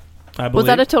 Was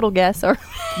that a total guess? Or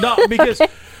No, because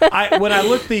when I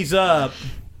looked these up,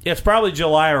 it's probably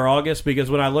July or August, because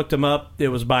when I looked them up, it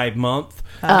was by month.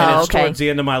 And it's towards the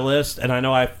end of my list, and I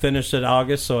know I finished it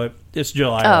August, so it's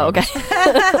July. Oh, okay.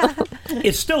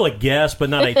 It's still a guess, but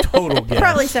not a total guess.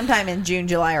 Probably sometime in June,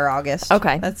 July, or August.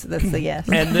 Okay. That's the guess.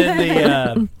 And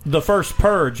then the first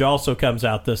Purge also comes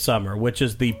out this summer, which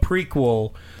is the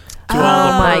prequel to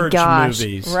all the Purge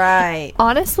movies. Right.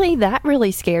 Honestly, that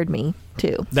really scared me,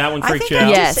 too. That one I freaked think you out?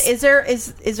 Yes.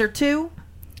 Is there two?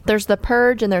 There's the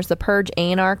Purge, and there's the Purge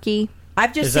Anarchy.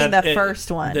 I've just seen the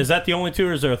first one. Is that the only two,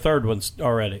 or is there a third one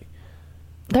already?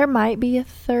 There might be a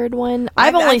third one.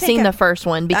 I've only seen the first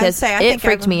one because it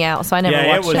freaked me out, so I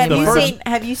never watched it.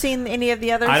 Have you seen any of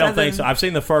the others? I don't think so. I've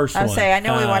seen the first one. I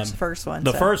know we watched the first one.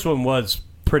 The first one was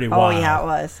pretty wild. Oh, yeah, it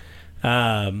was.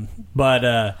 I'm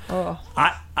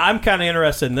kind of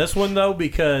interested in this one, though,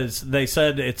 because they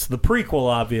said it's the prequel,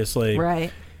 obviously.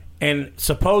 Right. And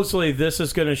supposedly this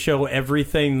is going to show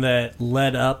everything that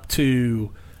led up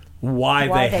to why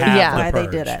they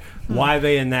did it, why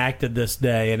they enacted this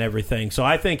day and everything. So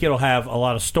I think it'll have a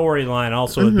lot of storyline,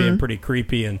 also with being pretty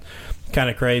creepy and kind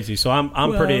of crazy. So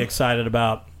I'm pretty excited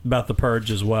about the Purge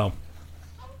as well.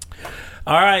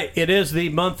 All right, it is the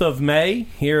month of May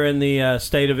here in the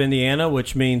state of Indiana,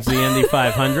 which means the Indy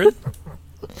 500.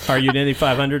 Are you an Indy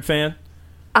 500 fan?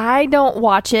 I don't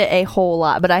watch it a whole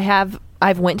lot, but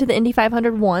I've went to the Indy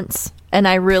 500 once, and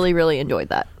I really, really enjoyed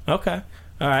that. Okay.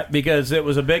 All right, because it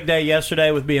was a big day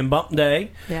yesterday with being Bump Day.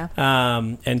 Yeah.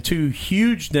 And two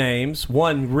huge names,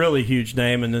 one really huge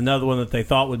name, and another one that they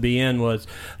thought would be in was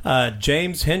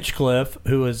James Hinchcliffe,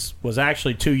 who was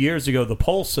actually 2 years ago the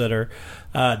pole sitter,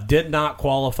 did not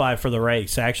qualify for the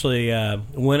race. Actually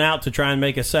went out to try and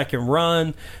make a second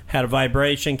run, had a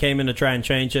vibration, came in to try and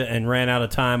change it, and ran out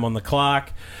of time on the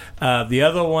clock. The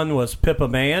other one was Pippa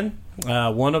Mann,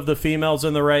 one of the females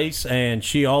in the race, and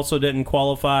she also didn't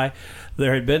qualify.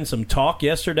 There had been some talk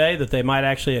yesterday that they might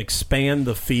actually expand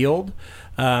the field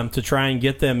to try and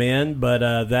get them in,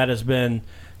 but that has been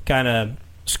kind of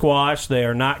squashed. They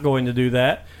are not going to do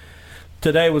that.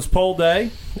 Today was pole day,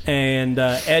 and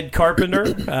Ed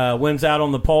Carpenter wins out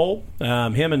on the pole.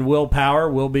 Him and Will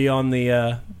Power will be on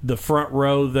the front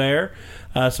row there.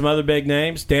 Some other big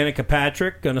names: Danica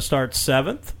Patrick going to start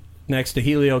 7th next to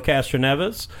Helio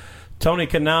Castroneves. Tony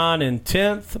Kanaan in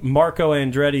 10th. Marco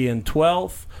Andretti in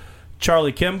 12th.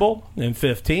 Charlie Kimball in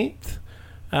 15th.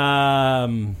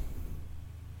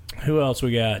 Who else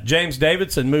we got? James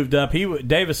Davison moved up. He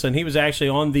was actually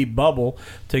on the bubble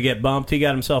to get bumped. He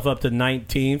got himself up to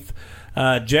 19th.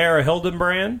 J.R.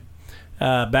 Hildenbrand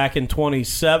back in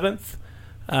 27th.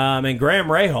 And Graham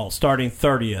Rahal starting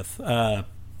 30th.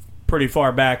 Pretty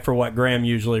far back for what Graham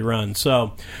usually runs.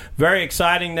 So very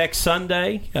exciting next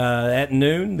Sunday at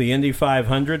noon, the Indy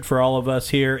 500 for all of us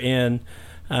here in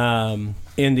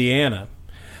Indiana.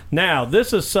 Now,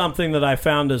 this is something that I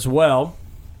found as well.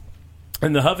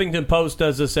 And the Huffington Post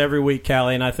does this every week,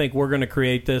 Callie, and I think we're going to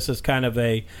create this as kind of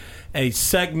a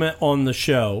segment on the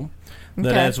show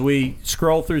that as we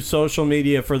scroll through social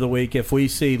media for the week, if we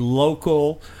see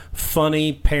local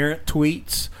funny parent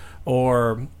tweets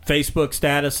or Facebook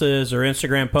statuses or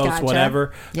Instagram posts,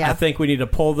 whatever, I think we need to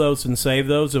pull those and save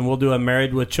those, and we'll do a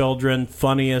Married with Children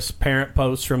funniest parent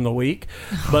post from the week.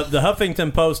 But the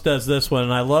Huffington Post does this one,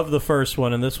 and I love the first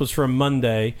one, and this was from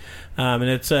Monday, and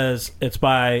it says it's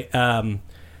by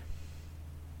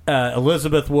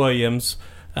Elizabeth Williams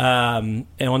on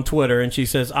Twitter, and she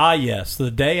says, yes, the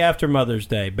day after Mother's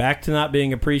Day, back to not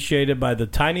being appreciated by the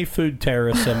tiny food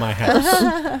terrorists in my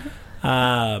house.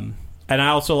 And I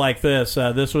also like this.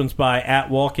 This one's by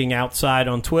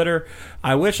 @WalkingOutside on Twitter.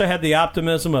 I wish I had the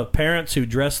optimism of parents who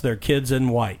dress their kids in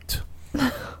white.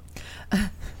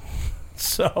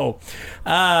 So,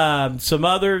 some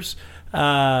others.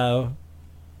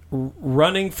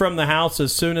 running from the house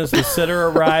as soon as the sitter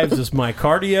arrives is my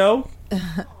cardio.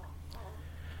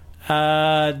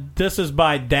 This is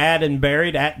by Dad and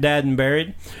Buried, at Dad and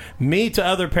Buried. Me to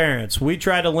other parents. We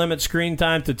try to limit screen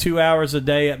time to 2 hours a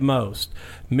day at most.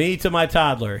 Me to my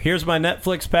toddler. Here's my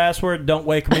Netflix password. Don't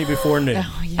wake me before noon.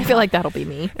 Oh, yeah. I feel like that'll be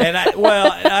me. And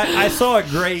I saw a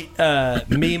great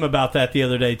meme about that the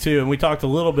other day too, and we talked a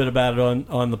little bit about it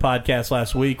on the podcast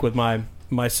last week with my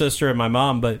sister and my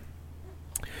mom. But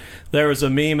there was a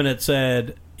meme, and it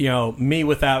said, me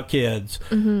without kids.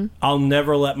 Mm-hmm. I'll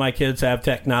never let my kids have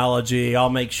technology. I'll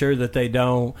make sure that they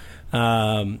don't,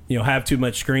 have too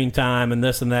much screen time and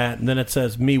this and that. And then it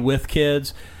says me with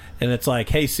kids, and it's like,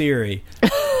 hey Siri,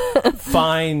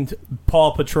 find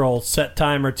Paw Patrol, set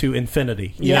timer to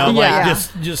infinity.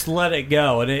 Just let it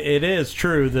go. And it is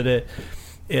true that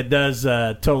it does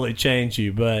totally change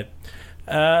you. But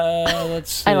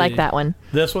let's see. I like that one.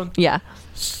 This one? Yeah.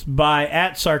 By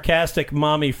at Sarcastic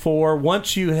Mommy 4.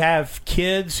 Once you have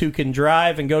kids who can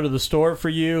drive and go to the store for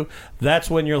you, that's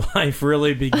when your life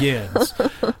really begins.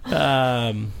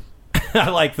 I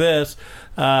like this.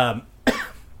 10%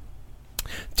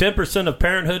 of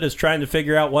parenthood is trying to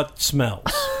figure out what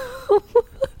smells.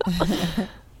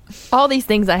 All these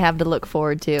things I have to look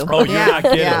forward to. Oh, you're not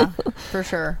kidding. Yeah, for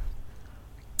sure.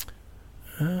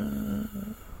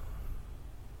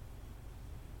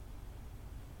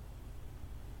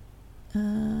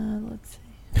 Let's see.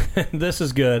 This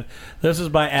is good. This is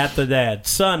by at the Dad.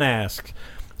 Son asks,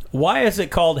 why is it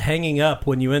called hanging up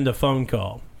when you end a phone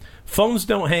call? Phones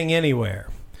don't hang anywhere.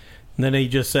 And then he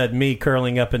just said, me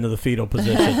curling up into the fetal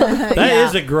position. That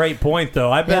is a great point,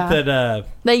 though. I bet that...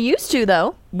 they used to,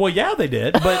 though. Well, yeah, they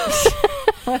did, but...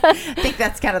 I think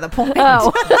that's kind of the point.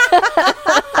 Oh.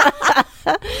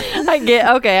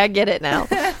 I get it now.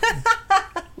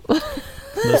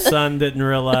 The son didn't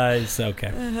realize.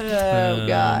 Okay. Oh,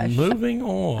 gosh. Moving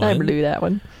on. I blew that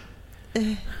one.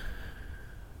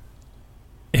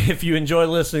 If you enjoy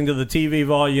listening to the TV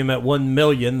volume at 1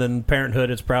 million, then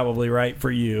Parenthood is probably right for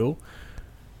you.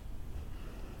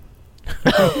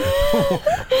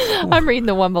 I'm reading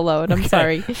the one below it. I'm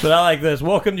sorry. But I like this.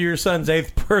 Welcome to your son's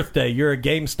 8th birthday. You're a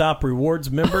GameStop Rewards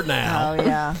member now. Oh,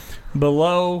 yeah.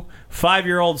 Below,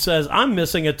 5-year-old says, I'm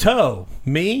missing a toe.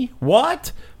 Me?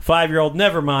 What? 5-year-old,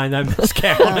 never mind. I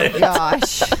miscounted. Oh,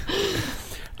 gosh.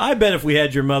 I bet if we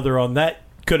had your mother on, that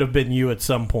could have been you at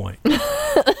some point.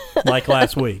 Like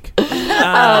last week.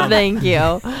 Oh, thank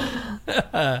you.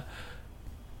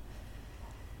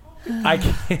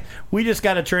 We just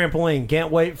got a trampoline.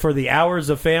 Can't wait for the hours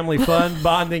of family fun,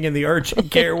 bonding in the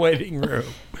urgent care waiting room.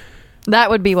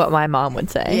 That would be what my mom would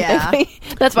say. Yeah.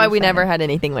 That's why we never had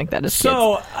anything like that as kids.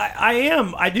 So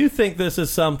I do think this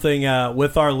is something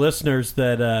with our listeners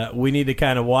that we need to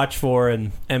kind of watch for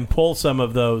and pull some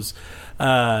of those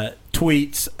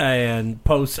tweets and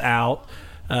posts out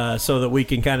so that we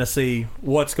can kind of see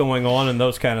what's going on and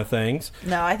those kind of things.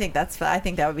 No, I think that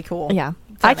would be cool. Yeah.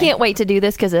 I can't wait to do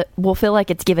this because it will feel like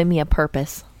it's giving me a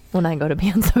purpose when I go to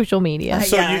be on social media.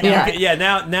 So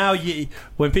now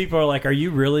when people are like, "Are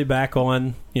you really back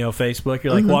on Facebook?"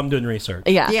 You're like, "Well, I'm doing research."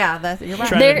 Yeah, you're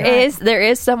right. There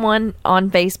is someone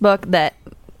on Facebook that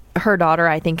her daughter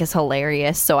I think is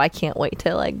hilarious. So I can't wait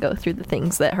to go through the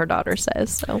things that her daughter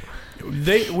says. So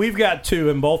we've got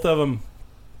two, and both of them.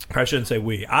 I shouldn't say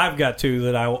we. I've got two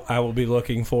that I will be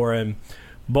looking for, and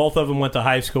both of them went to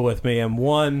high school with me, and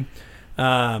one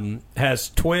has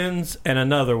twins and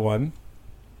another one.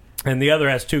 And the other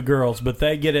has two girls, but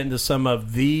they get into some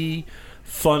of the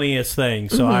funniest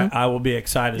things. So I will be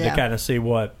excited to kind of see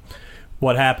what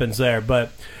happens there.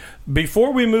 But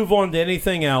before we move on to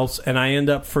anything else, and I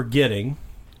end up forgetting,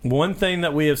 one thing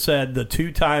that we have said the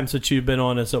 2 times that you've been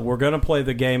on is that we're going to play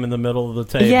the game in the middle of the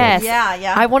table. Yes.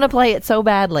 Yeah. I want to play it so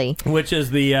badly. Which is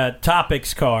the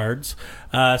topics cards.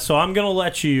 So I'm going to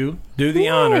let you do the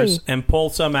honors and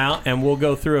pull some out, and we'll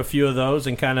go through a few of those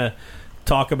and kind of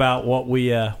talk about what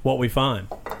we find.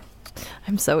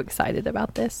 I'm so excited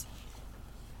about this.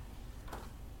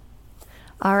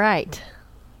 All right.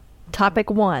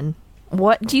 Topic 1.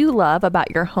 What do you love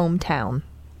about your hometown?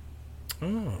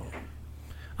 Oh.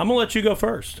 I'm going to let you go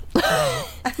first.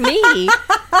 Me?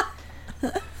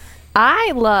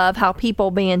 I love how people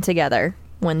band together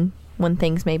when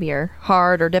things maybe are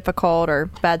hard or difficult or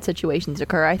bad situations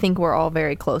occur. I think we're all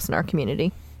very close in our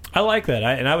community. I like that,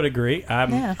 and I would agree.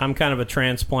 I'm kind of a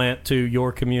transplant to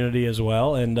your community as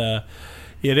well, and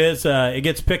it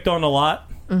gets picked on a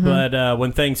lot. But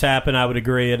when things happen, I would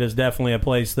agree it is definitely a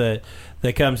place that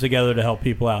comes together to help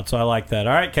people out. So I like that.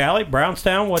 All right, Callie,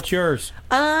 Brownstown, what's yours?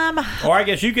 Or I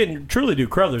guess you can truly do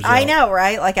Crothers. I know,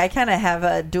 right? I kind of have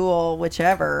a dual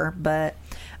whichever, but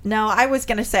No, I was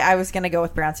going to go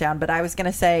with Brownstown, but I was going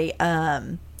to say,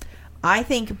 I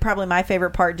think probably my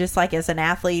favorite part, just like as an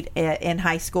athlete in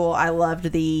high school, I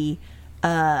loved the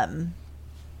town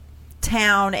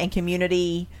and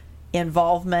community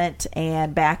involvement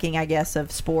and backing, I guess,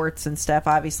 of sports and stuff.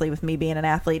 Obviously, with me being an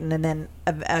athlete and then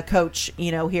a coach,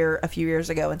 here a few years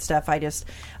ago and stuff,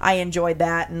 I enjoyed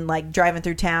that, and like driving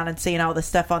through town and seeing all the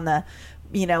stuff on the,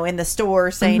 in the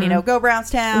store saying, go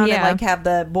Brownstown, and like have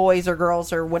the boys or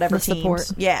girls or whatever the teams.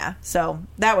 Support. Yeah, so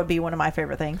that would be one of my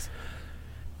favorite things.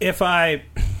 If I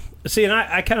see, and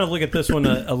I kind of look at this one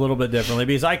a little bit differently,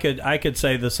 because I could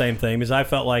say the same thing, because I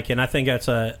felt like, and I think that's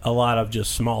a lot of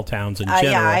just small towns in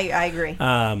general. Yeah, I agree.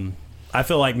 I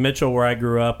feel like Mitchell, where I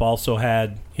grew up, also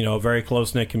had a very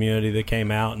close knit community that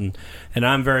came out, and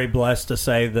I'm very blessed to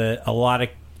say that a lot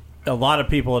of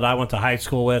people that I went to high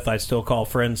school with, I still call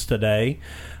friends today.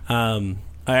 And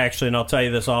I'll tell you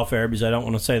this off air because I don't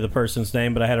want to say the person's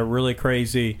name, but I had a really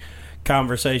crazy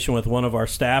conversation with one of our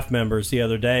staff members the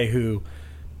other day who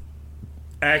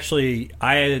actually,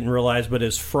 I didn't realize, but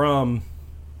is from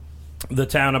the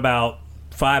town about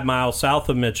 5 miles south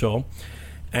of Mitchell,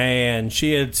 and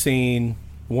she had seen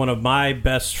one of my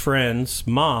best friend's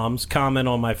moms comment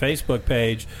on my Facebook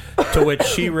page, to which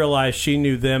she realized she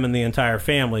knew them and the entire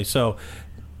family. So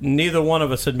neither one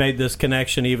of us had made this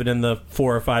connection even in the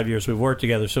 4 or 5 years we've worked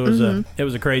together. So it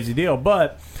was a crazy deal.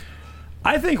 But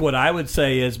I think what I would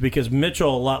say is, because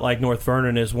Mitchell, a lot like North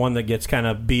Vernon, is one that gets kind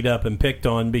of beat up and picked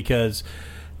on because,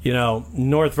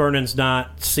 North Vernon's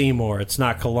not Seymour. It's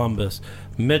not Columbus.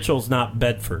 Mitchell's not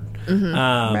Bedford.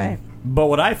 Right. But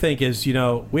what I think is,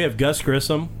 we have Gus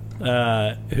Grissom,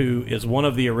 who is one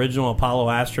of the original Apollo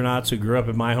astronauts who grew up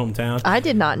in my hometown. I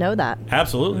did not know that.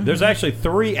 Absolutely. There's actually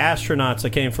 3 astronauts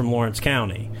that came from Lawrence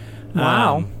County.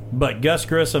 Wow. But Gus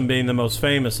Grissom being the most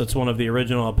famous, that's one of the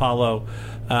original Apollo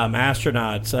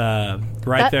astronauts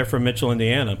there from Mitchell,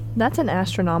 Indiana. That's an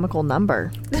astronomical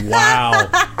number. Wow.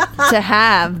 To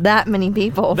have that many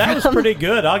people. That was pretty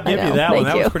good. I'll give you that one.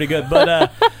 That was pretty good.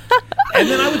 But and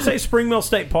then I would say Spring Mill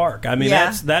State Park. I mean,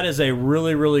 that is a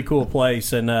really, really cool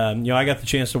place. And I got the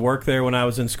chance to work there when I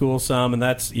was in school some, and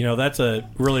that's a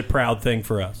really proud thing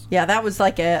for us. Yeah, that was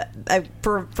like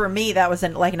for me, that was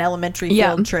like an elementary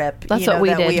field trip. That's what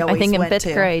we did. I think in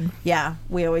 5th grade. Yeah,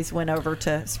 we always went over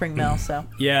to Spring Mill. So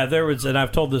yeah, there was, and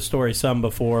I've told this story some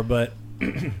before, but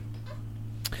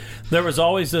there was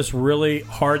always this really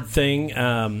hard thing.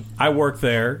 I worked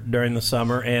there during the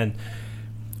summer, and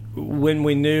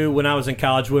when I was in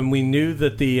college, when we knew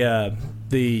that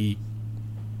the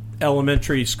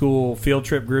elementary school field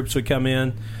trip groups would come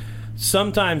in,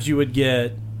 sometimes you would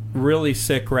get really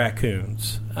sick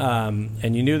raccoons,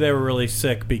 and you knew they were really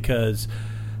sick because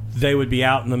they would be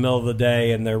out in the middle of the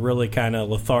day and they're really kind of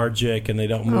lethargic and they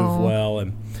don't move well.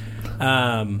 And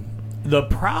the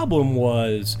problem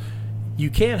was, you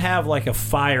can't have like a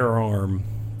firearm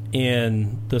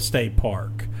in the state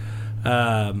park.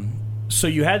 So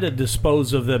you had to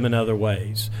dispose of them in other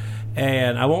ways.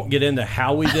 And I won't get into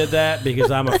how we did that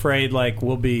because I'm afraid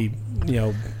we'll be,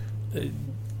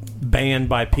 banned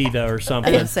by PETA or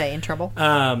something. I didn't say in trouble.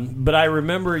 But I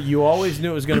remember you always knew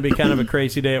it was going to be kind of a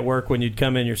crazy day at work when you'd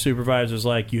come in. Your supervisor's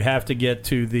like, you have to get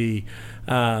to the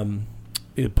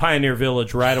Pioneer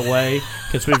Village right away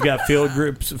because we've got field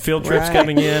trips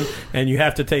coming in, and you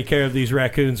have to take care of these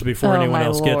raccoons before anyone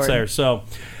else gets there. So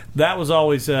that was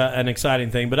always an exciting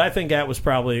thing. But I think that was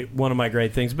probably one of my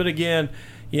great things. But again,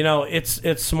 it's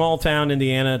small town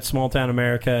Indiana, it's small town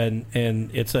America, and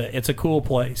it's a cool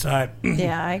place. I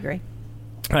agree.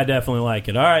 I definitely like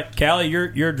it. All right, Callie,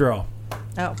 your draw.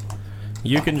 Oh.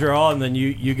 You can draw, and then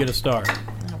you get a star.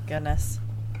 Oh, goodness.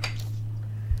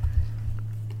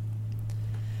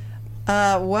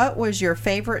 What was your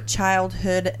favorite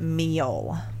childhood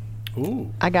meal?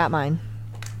 Ooh. I got mine.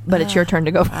 But it's your turn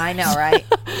to go. I know, right?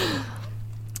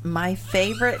 My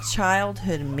favorite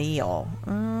childhood meal.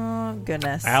 Oh,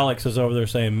 goodness. Alex is over there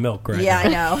saying milk right now.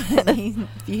 now. I know.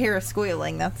 If you hear a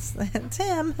squealing, that's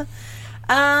him.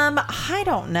 I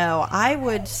don't know. I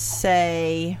would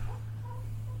say...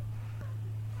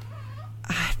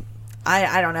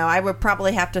 I don't know. I would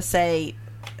probably have to say,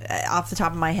 off the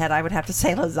top of my head, I would have to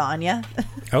say lasagna.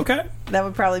 Okay. That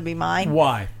would probably be mine.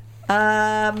 Why?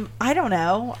 I don't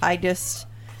know. I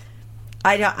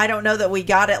don't know that we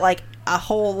got it like a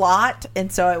whole lot,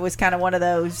 and so it was kind of one of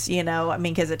those,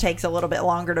 because it takes a little bit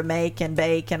longer to make and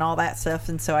bake and all that stuff,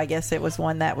 and so I guess it was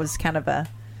one that was kind of a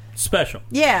special.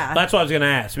 Yeah. That's what I was going to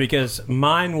ask, because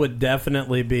mine would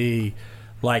definitely be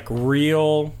like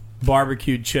real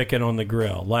barbecued chicken on the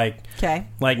grill. Like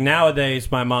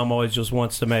nowadays, my mom always just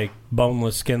wants to make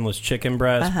boneless, skinless chicken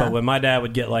breast. But when my dad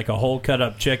would get like a whole cut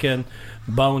up chicken,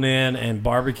 bone in, and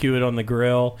barbecue it on the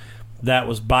grill, that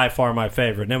was by far my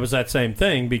favorite. And it was that same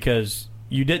thing because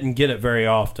you didn't get it very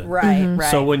often. Right.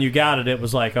 So when you got it, it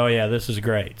was like, oh yeah, this is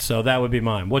great. So that would be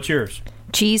mine. What's yours?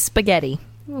 Cheese spaghetti.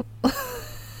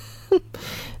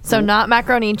 So not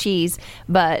macaroni and cheese,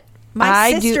 but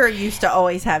my sister used to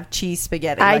always have cheese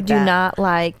spaghetti. I do not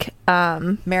like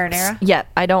marinara. Yeah,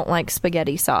 I don't like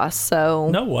spaghetti sauce. So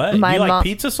no way. You like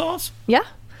pizza sauce? Yeah,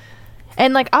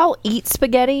 and like I'll eat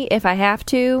spaghetti if I have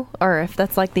to, or if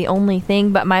that's like the only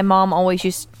thing. But my mom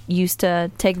always used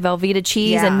to take Velveeta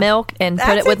cheese and milk and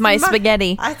put it with my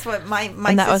spaghetti. That's what my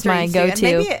and that was my go-to.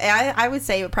 And maybe I would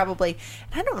say it probably.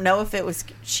 I don't know if it was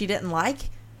she didn't like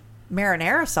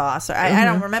marinara sauce. I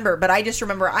don't remember, but I just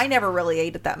remember I never really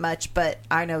ate it that much, but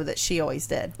I know that she always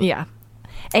did. Yeah.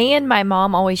 And my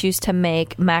mom always used to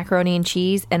make macaroni and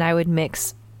cheese, and I would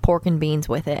mix pork and beans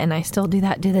with it, and I still do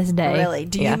that to this day. Really?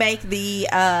 Do you make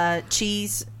the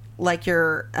cheese like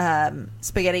your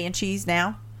spaghetti and cheese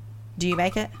now? Do you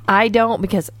make it? I don't,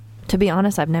 because to be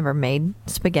honest, I've never made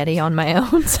spaghetti on my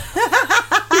own.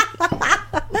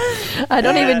 I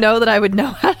don't even know that I would know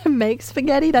how to make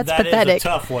spaghetti. That's pathetic. That is a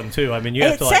tough one too. I mean, you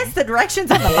have to says the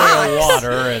directions on the box. Boil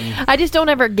water and I just don't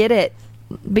ever get it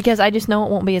because I just know it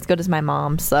won't be as good as my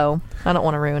mom, so I don't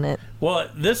want to ruin it. Well,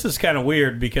 this is kind of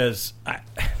weird because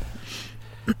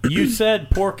you said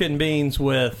pork and beans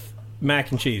with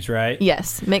mac and cheese, right?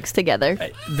 Yes, mixed together.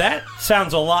 That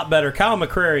sounds a lot better. Kyle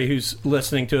McCrary, who's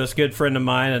listening to us, good friend of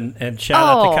mine, and shout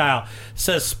out to Kyle,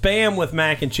 says spam with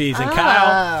mac and cheese. And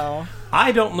Kyle,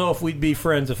 I don't know if we'd be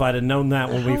friends if I'd have known that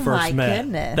when we first met.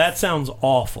 Goodness. That sounds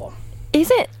awful.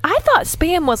 Is it? I thought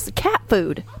spam was cat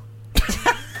food.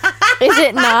 Is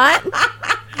it not?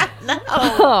 No.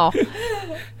 Oh.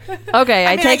 Okay,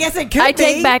 I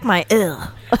take back my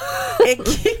ugh.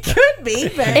 It could be,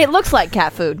 but it looks like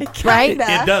cat food, right?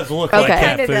 It does look like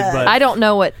cat food, but I don't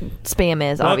know what spam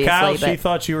is, obviously. Kyle, but she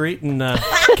thought you were eating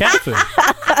cat food.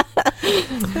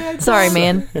 Sorry,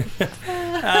 man.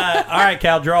 All right,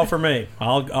 Cal, draw for me.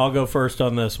 I'll go first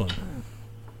on this one.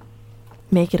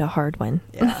 Make it a hard one.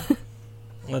 Yeah.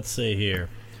 Let's see here.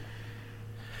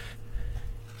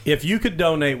 If you could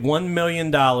donate $1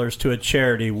 million to a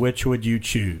charity, which would you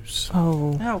choose?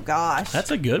 Oh gosh. That's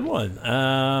a good one.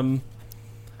 I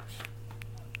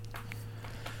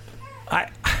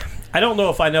don't know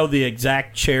if I know the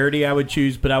exact charity I would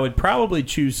choose, but I would probably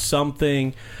choose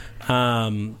something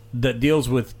that deals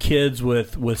with kids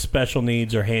with special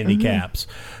needs or handicaps.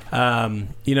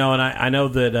 And I know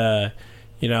that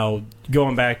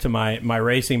going back to my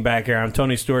racing background,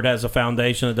 Tony Stewart has a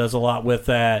foundation that does a lot with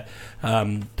that.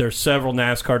 There's several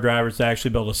NASCAR drivers that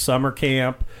actually built a summer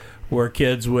camp where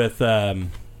kids with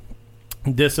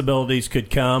disabilities could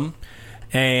come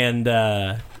and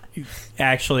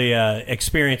actually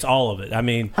experience all of it. I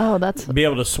mean, be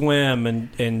able to swim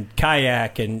and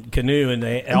kayak and canoe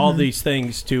and all these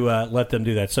things to let them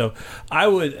do that. So I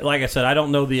would, like I said, I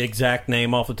don't know the exact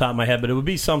name off the top of my head, but it would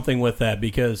be something with that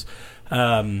because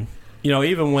even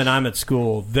when I'm at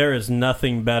school, there is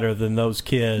nothing better than those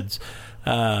kids.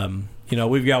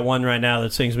 We've got one right now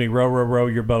that sings me "Row, row, row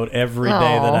your boat" every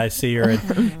day that I see her,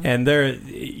 and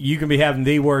you can be having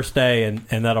the worst day,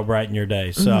 and that'll brighten your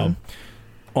day. So,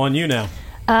 on you now.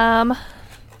 I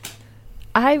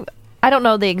don't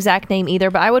know the exact name either,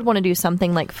 but I would want to do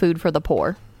something like Food for the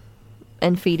Poor,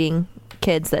 and feeding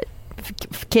kids,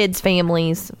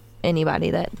 families,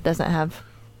 anybody that doesn't have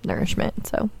nourishment.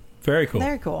 So. Very cool.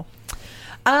 Very cool.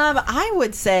 I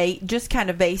would say, just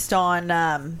kind of based on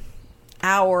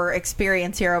our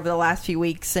experience here over the last few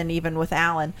weeks and even with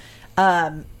Alan,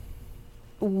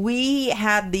 we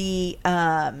had the,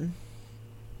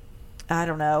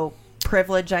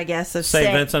 privilege, I guess, of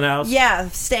St. Vincent House? Yeah,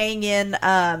 staying in...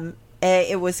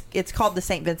 It's called the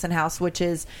St. Vincent House, which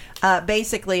is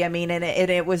basically,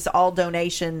 it was all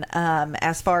donation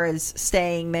as far as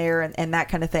staying there and that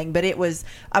kind of thing. But it was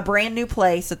a brand new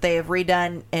place that they have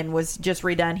redone and was just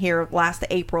redone here last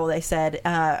April. They said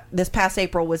this past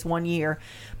April was 1 year.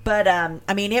 But,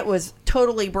 it was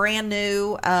totally brand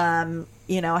new.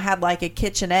 Had like a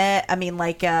kitchenette.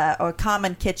 A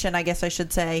common kitchen, I guess I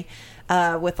should say.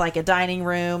 With like a dining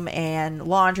room and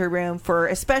laundry room for,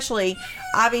 especially,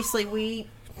 obviously we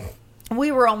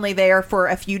were only there for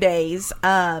a few days,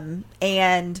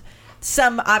 and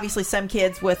obviously some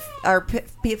kids with our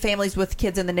families with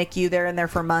kids in the NICU, they're in there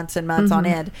for months and months on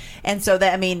end. And so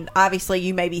that, I mean, obviously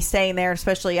you may be staying there,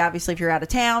 especially obviously if you're out of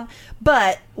town.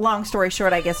 But long story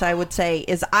short, I guess I would say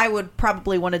is I would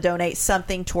probably want to donate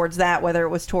something towards that, whether it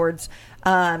was towards,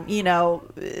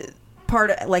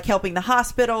 part of, like helping the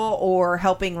hospital or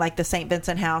helping like the St.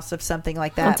 Vincent House of something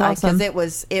like that. That's awesome.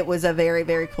 Because it was a very,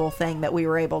 very cool thing that we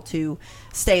were able to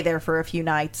stay there for a few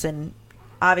nights, and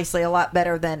obviously a lot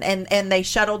better than and they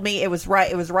shuttled me. It was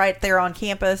right there on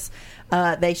campus.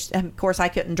 Of course I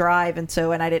couldn't drive, and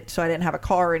I didn't have a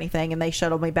car or anything, and they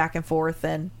shuttled me back and forth,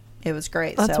 and it was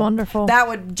great. That's wonderful. That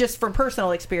would, just from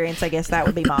personal experience, I guess that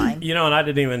would be mine.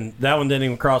 And that one didn't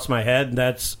even cross my head.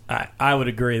 I would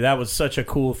agree. That was such a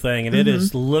cool thing. And it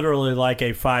is literally like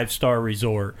a 5-star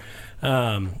resort.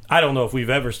 I don't know if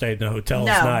we've ever stayed in a hotel. It's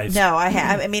nice. No, I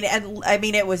have. I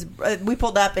mean, it was, we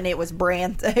pulled up and it was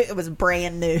brand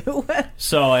new.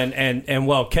 So, and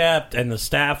well kept, and the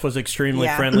staff was extremely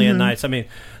friendly and nice. I mean,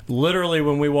 literally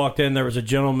when we walked in, there was a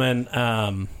gentleman,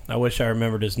 I wish I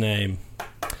remembered his name.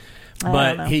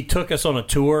 But he took us on a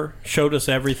tour, showed us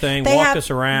everything, walked us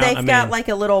around. They've got like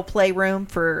a little playroom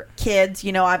for kids,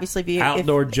 obviously. An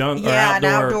outdoor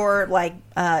like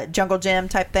jungle gym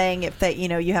type thing. If they,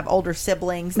 you have older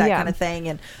siblings, that kind of thing.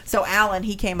 And so Alan,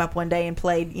 he came up one day and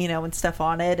played, and stuff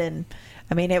on it. And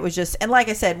I mean, it was just, and like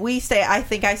I said, I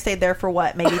think I stayed there for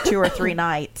maybe 2 or 3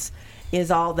 nights.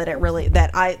 Is all that it really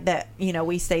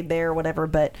we stayed there or whatever.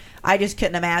 But I just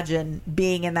couldn't imagine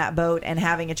being in that boat and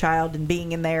having a child and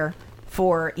being in there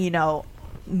for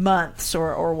months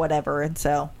or whatever. And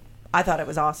so I thought it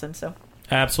was awesome. So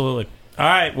absolutely. All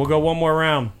right, we'll go one more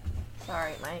round.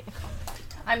 Sorry, mate.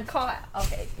 I'm caught.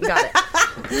 Okay, got it.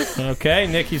 Okay,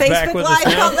 Nikki's Facebook back with Live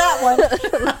us now. on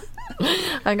that one.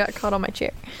 I got caught on my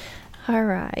chair. All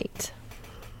right.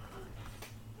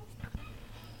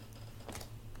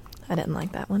 I didn't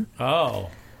like that one. Oh.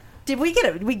 Did we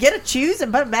get to choose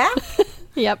and put it back?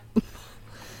 Yep.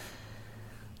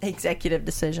 Executive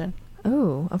decision.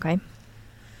 Oh, okay.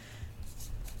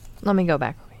 Let me go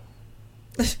back.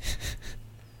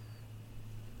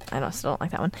 I still don't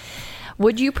like that one.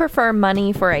 Would you prefer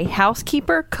money for a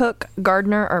housekeeper, cook,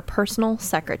 gardener, or personal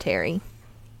secretary?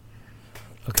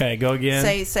 Okay, go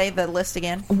again. Say the list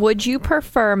again. Would you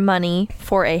prefer money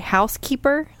for a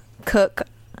housekeeper, cook,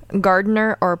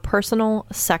 gardener, or personal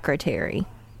secretary?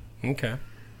 Okay.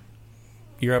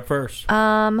 You're up first.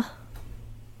 I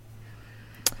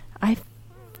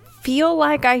feel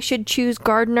like I should choose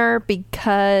gardener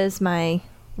because my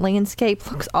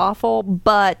landscape looks awful,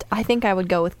 but I think I would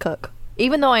go with cook.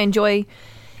 Even though I enjoy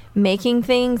making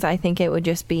things, I think it would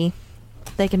just be,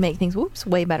 they can make things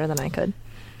way better than I could.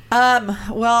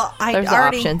 Well, There's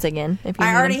options again.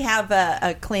 I already have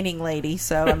a cleaning lady,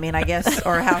 so I mean, I guess,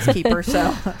 or a housekeeper,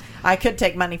 so I could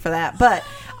take money for that. But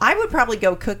I would probably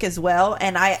go cook as well,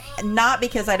 and not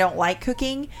because I don't like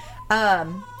cooking,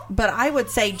 but I would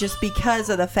say just because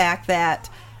of the fact that,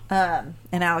 and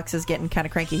Alex is getting kind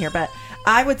of cranky here, but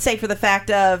I would say for the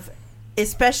fact of,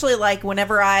 especially like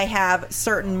whenever I have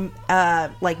certain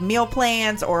like meal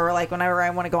plans, or like whenever I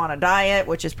want to go on a diet,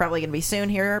 which is probably going to be soon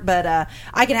here, but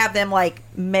I can have them like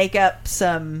make up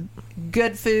some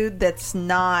good food that's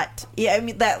not,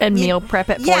 meal prep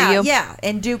it for you,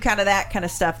 and do kind of that kind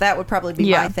of stuff. That would probably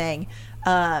be my thing.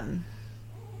 I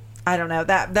don't know,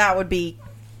 that would be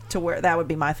to where that would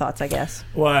be my thoughts, I guess.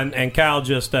 Well, and Kyle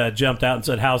just jumped out and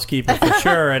said housekeeper for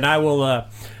sure, and I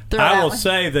will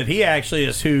say that he actually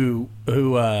is who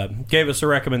gave us a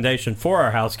recommendation for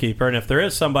our housekeeper. And if there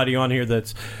is somebody on here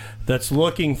that's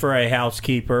looking for a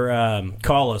housekeeper,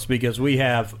 call us, because we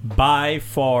have by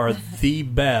far the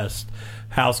best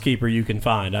housekeeper you can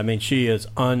find. I mean, she is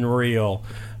unreal,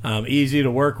 easy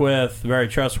to work with, very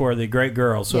trustworthy, great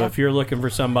girl. So if you're looking for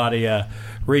somebody,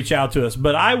 reach out to us.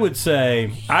 But I would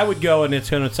say I would go, and it's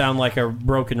going to sound like a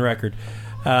broken record.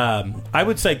 I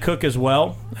would say cook as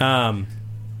well.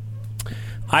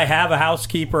 I have a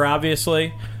housekeeper,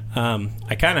 obviously.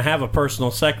 I kind of have a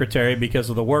personal secretary because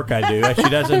of the work I do.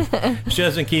 She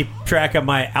doesn't keep track of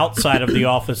my outside of the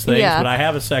office things, but I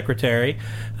have a secretary.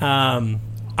 The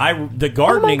gardening.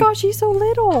 Oh my gosh, he's so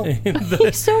little.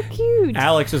 He's so cute.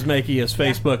 Alex is making his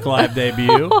Facebook Live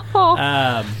debut.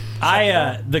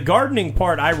 The gardening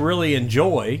part I really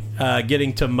enjoy,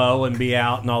 getting to mow and be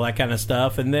out and all that kind of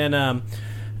stuff. And then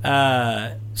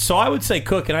so I would say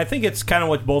cook, and I think it's kind of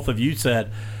what both of you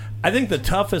said. I think the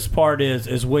toughest part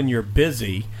is when you're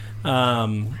busy,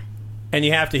 and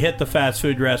you have to hit the fast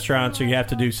food restaurants, or you have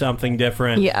to do something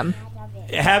different. Yeah.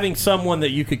 Having someone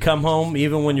that you could come home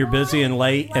even when you're busy and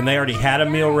late, and they already had a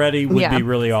meal ready, would be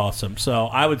really awesome. So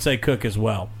I would say cook as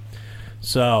well.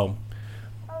 So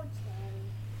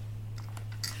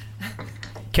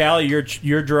Callie,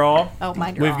 your draw. Oh,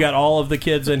 my draw. We've got all of the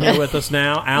kids in here with us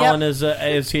now. Alan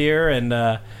is here,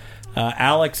 and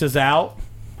Alex is out.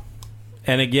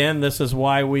 And again, this is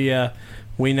why we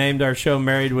named our show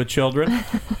 "Married with Children."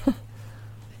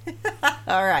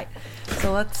 All right.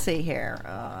 So let's see here.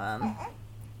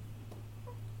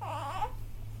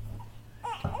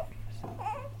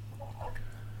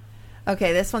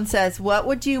 Okay, this one says, "What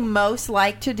would you most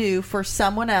like to do for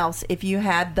someone else if you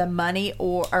had the money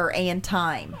and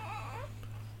time?"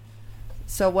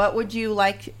 So, what would you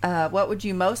like? What would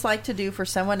you most like to do for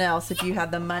someone else if you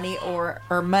had the money or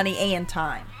money and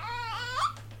time?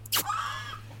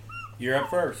 You're up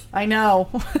first. I know.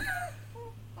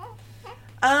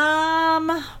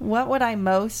 What would I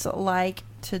most like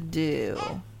to do?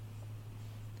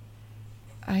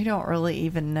 I don't really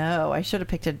even know. I should have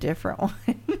picked a different one.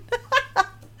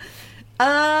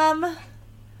 I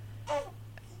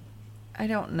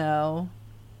don't know.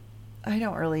 I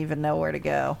don't really even know where to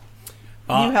go.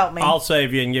 You help me. I'll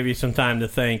save you and give you some time to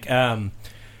think.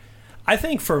 I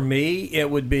think for me, it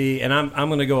would be, and I'm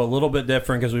going to go a little bit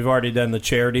different because we've already done the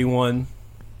charity one.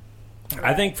 Right.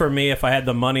 I think for me, if I had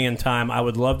the money and time, I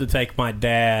would love to take my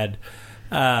dad,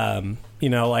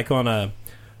 like on a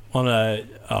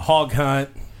hog hunt,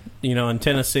 in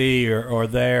Tennessee or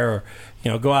there,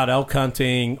 or, go out elk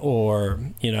hunting or,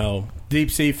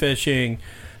 deep sea fishing.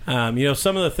 Some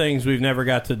of the things we've never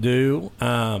got to do.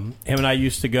 Him and I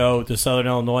used to go to Southern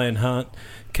Illinois and hunt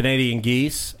Canadian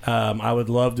geese. I would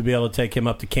love to be able to take him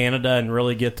up to Canada and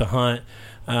really get to hunt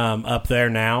up there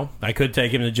now. I could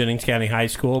take him to Jennings County High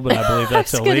School, but I believe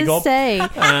that's illegal. Say,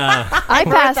 I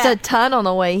passed a ton on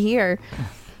the way here.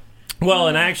 Well,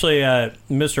 and actually,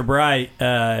 Mr. Bright,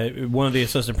 one of the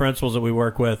assistant principals that we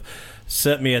work with,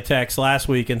 sent me a text last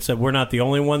week and said we're not the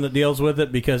only one that deals with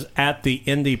it because at the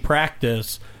Indy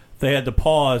practice, they had to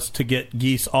pause to get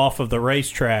geese off of the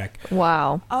racetrack.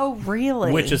 Wow. Oh,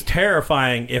 really? Which is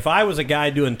terrifying. If I was a guy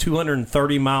doing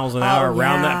 230 miles an hour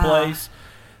around that place,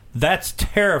 that's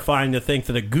terrifying to think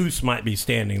that a goose might be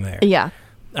standing there. Yeah.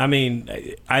 I mean,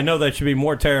 I know that should be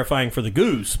more terrifying for the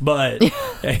goose, but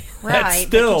right, that's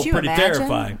still pretty imagine?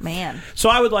 terrifying. Man. So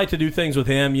I would like to do things with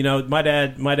him. My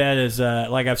dad is,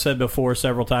 like I've said before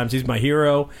several times, he's my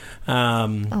hero.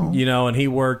 And he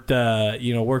worked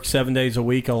 7 days a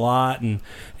week a lot.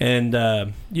 And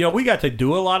we got to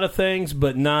do a lot of things,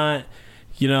 but not,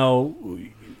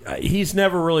 he's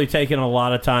never really taken a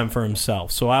lot of time for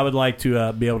himself. So I would like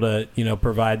to be able to,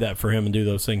 provide that for him and do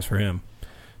those things for him.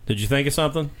 Did you think of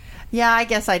something? Yeah, I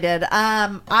guess I did.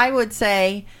 I would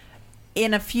say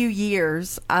in a few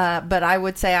years, but I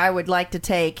would say I would like to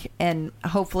take, and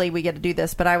hopefully we get to do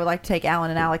this, but I would like to take Alan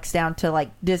and Alex down to like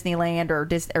Disneyland or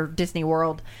Disney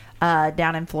World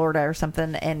down in Florida or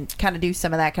something and kind of do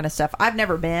some of that kind of stuff. I've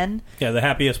never been. Yeah, the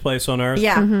happiest place on earth.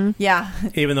 Yeah, yeah.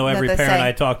 Even though every parent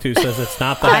I talk to says it's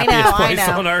not the happiest place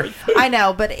on earth. I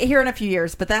know, but here in a few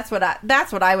years. But that's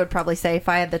what I would probably say if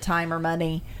I had the time or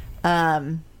money.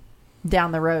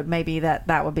 Down the road, maybe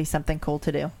that would be something cool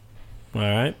to do. All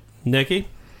right. Nikki?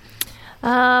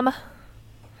 I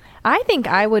think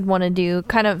I would want to do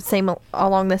kind of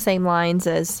along the same lines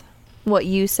as what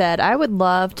you said. I would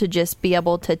love to just be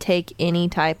able to take any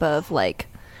type of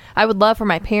I would love for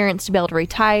my parents to be able to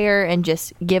retire and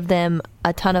just give them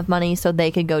a ton of money so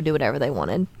they could go do whatever they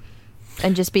wanted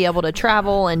and just be able to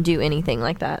travel and do anything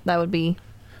like that. That would be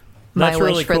my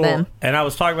wish for them. And I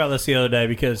was talking about this the other day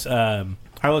because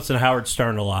I listen to Howard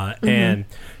Stern a lot, and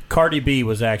Cardi B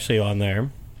was actually on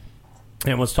there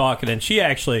and was talking, and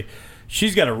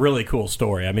she's got a really cool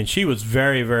story. I mean, she was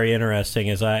very, very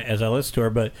interesting as I listened to her,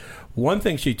 but one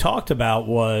thing she talked about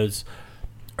was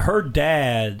her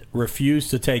dad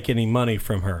refused to take any money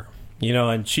from her,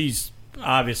 and she's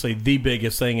obviously the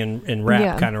biggest thing in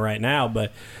rap kind of right now,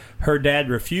 but her dad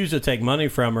refused to take money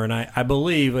from her, and I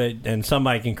believe, and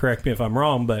somebody can correct me if I'm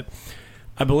wrong, but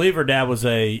I believe her dad was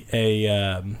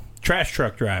a trash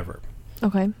truck driver.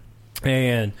 Okay.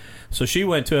 And so she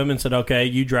went to him and said, okay,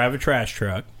 you drive a trash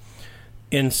truck.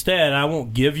 Instead, I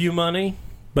won't give you money,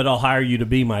 but I'll hire you to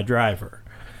be my driver.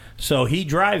 So he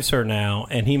drives her now,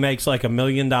 and he makes like $1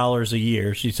 million a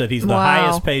year. She said he's the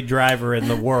highest paid driver in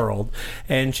the world.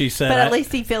 And she said... But at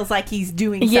least he feels like he's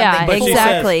doing something. Yeah,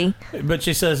 exactly. But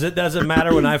she says it doesn't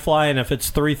matter when I fly in. If it's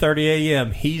 3:30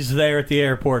 a.m., he's there at the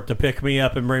airport to pick me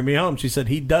up and bring me home. She said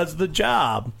he does the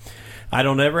job. I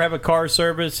don't ever have a car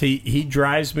service. He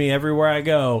drives me everywhere I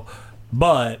go,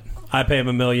 but I pay him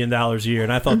 $1 million a year.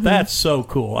 And I thought that's so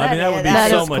cool. I mean, that would be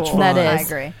so much fun. That I is.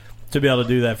 agree. To be able to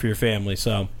do that for your family.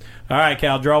 So, all right,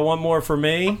 Cal, draw one more for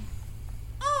me.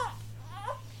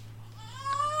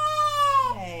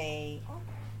 Hey.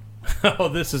 Oh,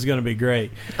 this is going to be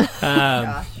great.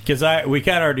 Because we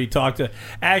kind of already talked to.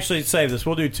 Actually, save this.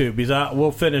 We'll do two because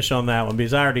we'll finish on that one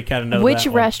because I already kind of know. Which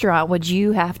that restaurant would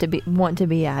you have to want to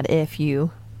be at if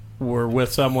you were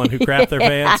with someone who crapped their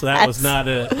pants? That was not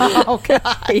it. Oh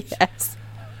God, yes.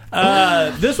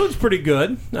 This one's pretty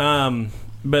good.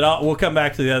 But we'll come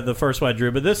back to the first one I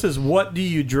drew. But this is, what do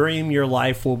you dream your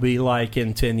life will be like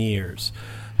in 10 years?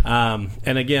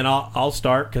 And again, I'll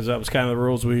start because that was kind of the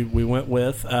rules we went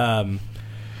with. Yeah,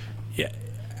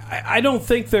 I don't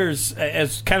think there's,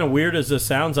 as kind of weird as this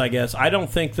sounds, I guess, I don't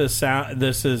think this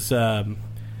is,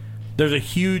 there's a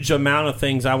huge amount of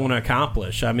things I want to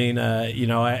accomplish. I mean,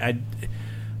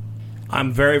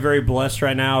 I'm very, very blessed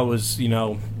right now. I was,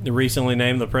 recently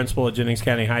named the principal at Jennings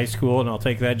County High School, and I'll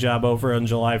take that job over on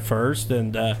July 1st.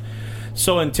 And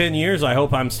so in 10 years, I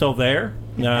hope I'm still there.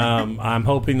 I'm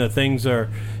hoping that things are,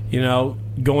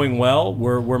 going well.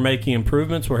 We're making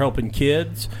improvements. We're helping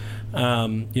kids.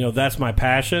 That's my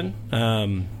passion.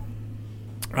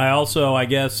 I also, I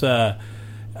guess,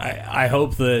 I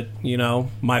hope that,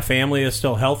 my family is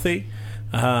still healthy.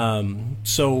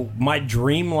 So my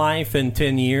dream life in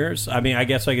 10 years, I mean, I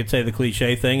guess I could say the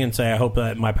cliche thing and say I hope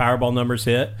that my Powerball numbers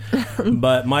hit.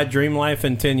 But my dream life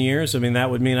in 10 years, I mean,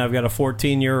 that would mean I've got a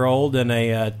 14-year-old and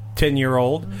a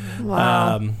 10-year-old,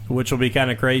 wow. Which will be kind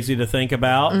of crazy to think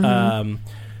about. Mm-hmm.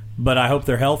 But I hope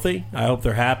they're healthy. I hope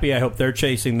they're happy. I hope they're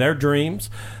chasing their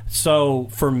dreams. So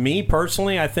for me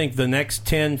personally, I think the next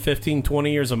 10, 15,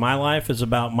 20 years of my life is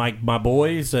about my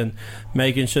boys and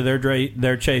making sure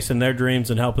they're chasing their dreams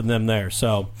and helping them there.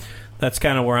 So that's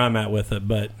kind of where I'm at with it.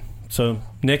 But so,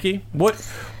 Nikki,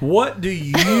 what do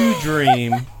you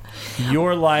dream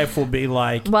your life will be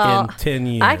like in 10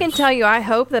 years? I can tell you, I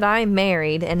hope that I'm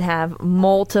married and have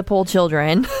multiple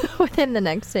children within the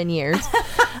next 10 years.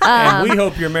 And we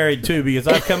hope you're married too, because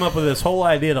I've come up with this whole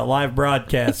idea to live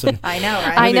broadcast, and I know,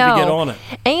 right? I need to get on it.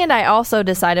 And I also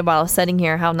decided while I was sitting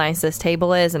here how nice this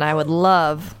table is, and I would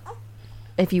love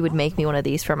if you would make me one of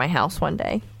these for my house one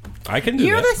day. I can do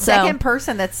You're that. the second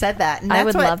person that said that. And that's I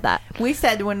would love that. We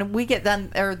said when we get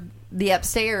done, or the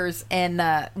upstairs, and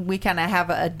we kind of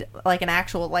have an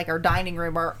actual, like, our dining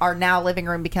room, or our now living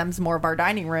room becomes more of our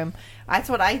dining room. That's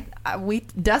what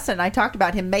Dustin and I talked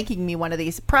about him making me one of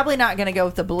these. Probably not going to go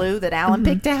with the blue that Alan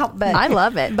picked out, but I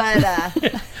love it. But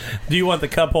do you want the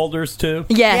cup holders too?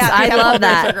 Yes, Yeah, the I cup love holders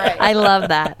that. are great. I love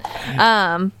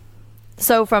that.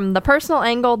 So from the personal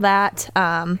angle, that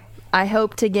I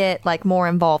hope to get like more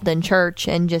involved in church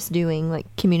and just doing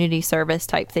like community service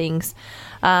type things,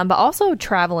 but also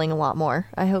traveling a lot more.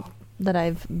 I hope that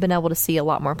I've been able to see a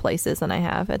lot more places than I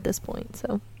have at this point.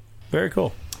 So very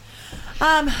cool.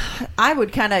 I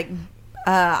would kind of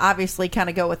obviously kind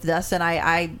of go with Dustin.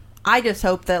 I just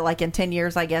hope that, like, in 10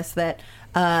 years, I guess that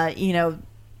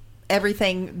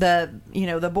everything,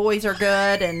 the boys are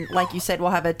good, and like you said, we'll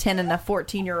have a 10 and a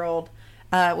 14-year-old,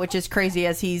 which is crazy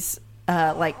as he's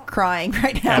like crying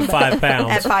right now at 5 pounds.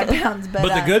 At 5 pounds,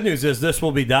 but the good news is this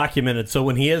will be documented, so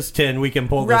when he is 10, we can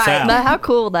pull this out. Now, how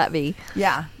cool would that be?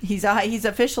 Yeah, he's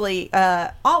officially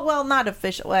not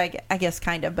officially, I guess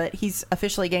kind of, but he's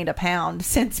officially gained a pound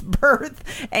since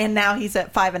birth, and now he's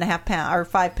at 5.5 pounds, or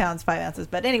 5 pounds 5 ounces.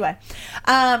 But anyway,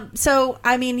 so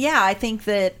I mean, yeah, I think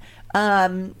that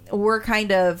we're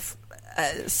kind of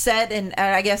set, and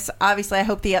I guess obviously I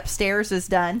hope the upstairs is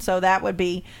done, so that would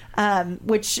be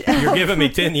which you're giving me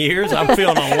 10 years. I'm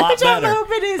feeling a lot which better. I hope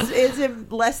it is in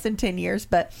less than 10 years,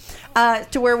 but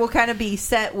to where we'll kind of be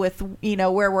set with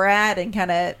where we're at, and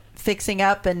kind of fixing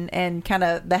up, and kind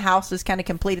of the house is kind of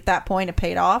complete at that point and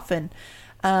paid off, and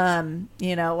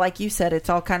like you said, it's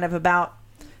all kind of about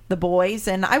the boys,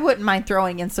 and I wouldn't mind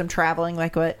throwing in some traveling,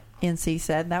 like what NC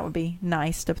said. That would be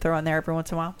nice to throw in there every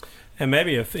once in a while. And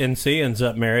maybe if NC ends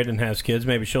up married and has kids,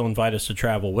 maybe she'll invite us to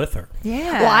travel with her.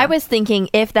 Yeah. Well, I was thinking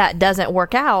if that doesn't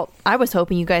work out, I was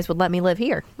hoping you guys would let me live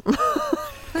here. There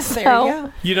you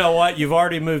go. You know what? You've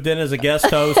already moved in as a guest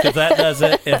host. If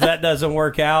that doesn't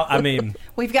work out, I mean,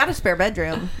 We've got a spare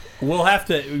bedroom. we'll have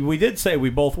to. We did say we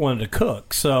both wanted to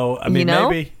cook, so I mean,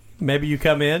 maybe you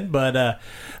come in. But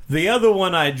the other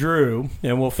one I drew,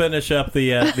 and we'll finish up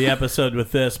the episode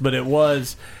with this. But it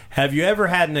was: have you ever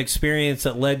had an experience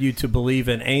that led you to believe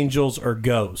in angels or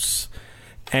ghosts?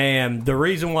 And the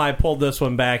reason why I pulled this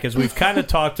one back is we've kind of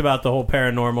talked about the whole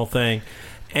paranormal thing,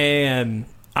 and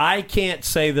I can't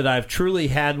say that I've truly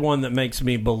had one that makes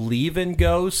me believe in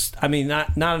ghosts. I mean,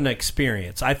 not an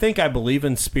experience. I think I believe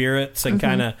in spirits and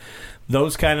kind of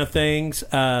those kind of things.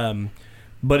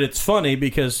 But it's funny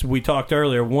because we talked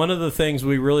earlier. One of the things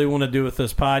we really want to do with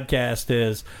this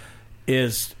podcast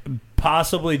is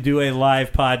possibly do a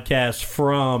live podcast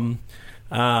from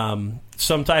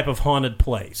some type of haunted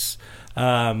place,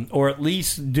 or at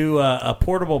least do a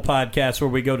portable podcast where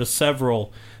we go to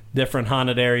several different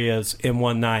haunted areas in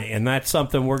one night. And that's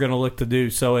something we're going to look to do.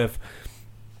 So if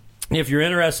you're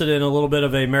interested in a little bit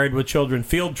of a Married with Children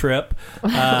field trip,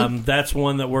 that's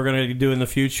one that we're going to do in the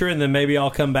future. And then maybe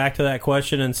I'll come back to that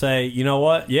question and say, you know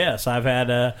what? Yes, I've had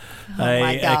a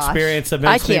experience that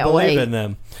makes me believe in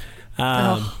them.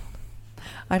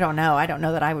 I don't know. I don't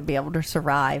know that I would be able to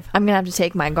survive. I'm going to have to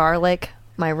take my garlic,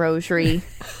 my rosary,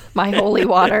 my holy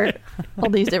water, all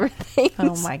these different things.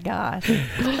 Oh, my gosh.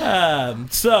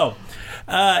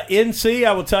 NC,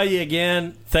 I will tell you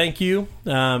again, thank you.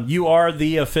 You are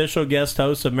the official guest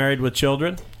host of Married with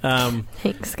Children.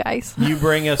 Thanks, guys. You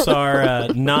bring us our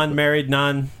non-married,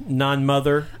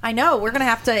 non-mother. I know. We're going to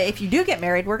have to, if you do get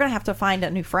married, we're going to have to find a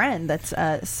new friend that's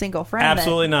a single friend.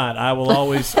 Absolutely not. I will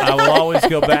always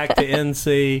go back to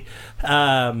NC.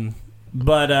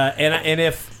 But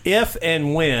if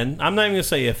and when, I'm not even going to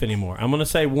say if anymore. I'm going to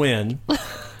say when.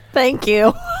 Thank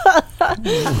you.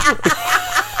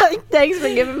 Thanks for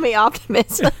giving me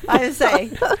optimism. I would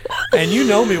say. And you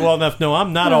know me well enough to know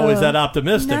I'm not always that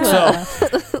optimistic. No.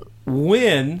 So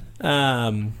when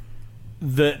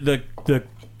the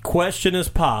question is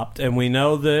popped and we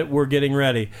know that we're getting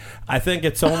ready, I think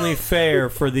it's only fair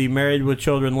for the Married with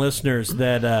Children listeners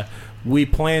that we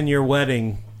plan your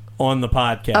wedding on the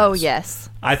podcast. Oh, yes.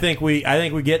 I think we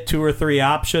get 2 or 3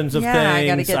 options of things. I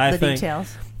got to get the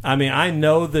details. I mean, I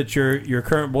know that your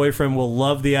current boyfriend will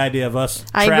love the idea of us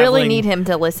traveling. I really need him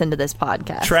to listen to this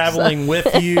podcast. Traveling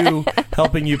with you,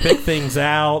 helping you pick things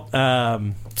out.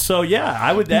 So, yeah,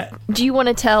 I would... Do you want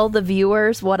to tell the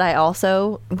viewers what I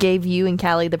also gave you and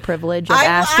Callie the privilege of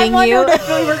asking I you? If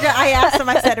we were I asked him,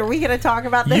 I said, are we going to talk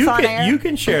about this on air? You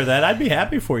can share that. I'd be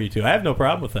happy for you to. I have no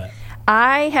problem with that.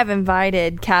 I have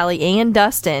invited Callie and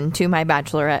Dustin to my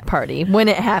bachelorette party when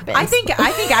it happens. I think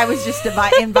I was just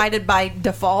invited by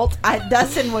default.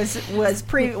 Dustin was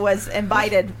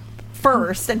invited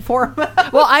first and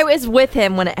foremost. Well, I was with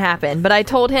him when it happened, but I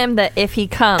told him that if he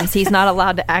comes, he's not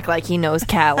allowed to act like he knows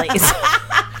Callie's.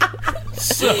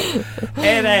 So,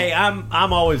 and hey,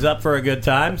 I'm always up for a good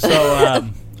time. So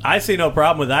I see no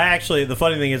problem with it. The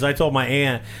funny thing is, I told my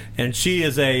aunt, and she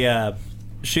is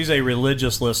she's a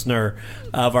religious listener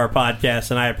of our podcast,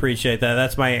 and I appreciate that.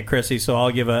 That's my Aunt Chrissy, so I'll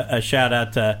give a shout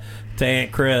out to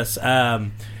Aunt Chris.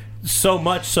 So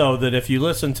much so that if you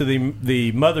listen to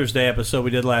the Mother's Day episode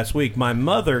we did last week, my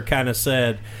mother kind of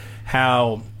said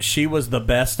how she was the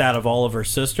best out of all of her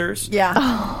sisters.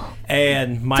 Yeah.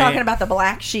 And my talking about the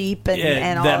black sheep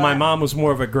and all that. My mom was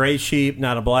more of a gray sheep,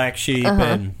 not a black sheep.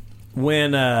 And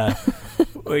when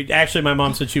actually my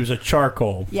mom said she was a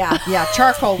charcoal. Yeah,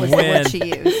 charcoal was what she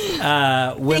used.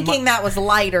 Thinking that was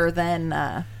lighter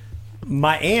than...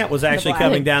 my aunt was actually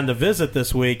coming down to visit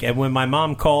this week, and when my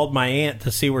mom called my aunt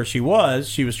to see where she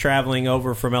was traveling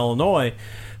over from Illinois.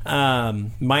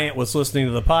 My aunt was listening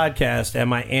to the podcast, and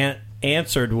my aunt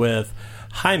answered with,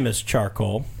 "Hi, Miss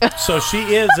Charcoal." So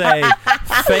she is a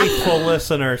faithful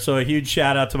listener, so a huge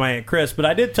shout out to my Aunt Chris. But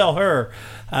I did tell her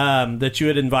that you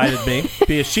had invited me,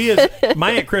 because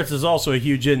my Aunt Chris is also a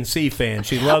huge NC fan.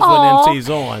 She loves when NC's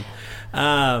on.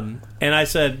 And I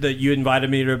said that you invited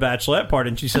me to a bachelorette party,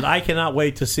 and she said, "I cannot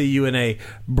wait to see you in a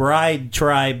Bride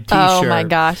Tribe t-shirt." Oh my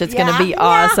gosh, it's going to be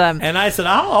awesome. And I said,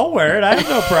 I'll wear it. I have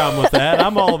no problem with that.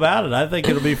 I'm all about it. I think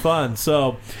it'll be fun.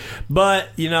 So, but,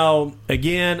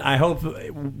 again, I hope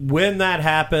when that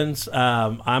happens,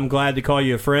 I'm glad to call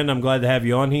you a friend. I'm glad to have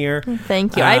you on here.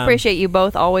 Thank you. I appreciate you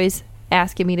both always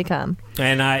asking me to come.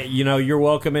 And you're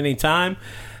welcome anytime.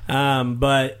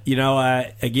 But,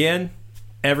 again,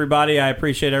 everybody, I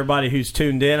appreciate everybody who's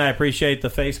tuned in. I appreciate the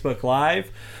Facebook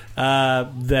Live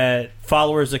that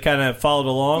followers that kind of followed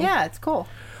along. Yeah, it's cool.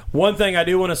 One thing I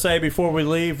do want to say before we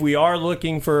leave, we are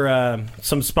looking for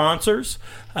some sponsors.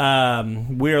 We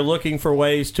are looking for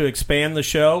ways to expand the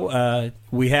show.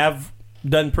 We have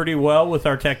done pretty well with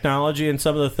our technology and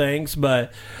some of the things,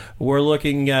 but we're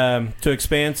looking to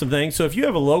expand some things. So if you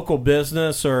have a local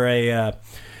business or a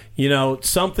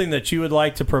something that you would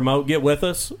like to promote, get with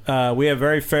us. We have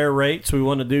very fair rates. We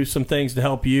want to do some things to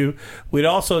help you. We'd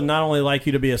also not only like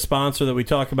you to be a sponsor that we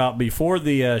talk about before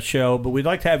the show, but we'd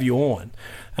like to have you on.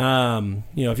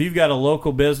 If you've got a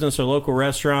local business or local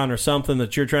restaurant or something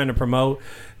that you're trying to promote,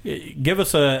 give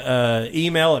us a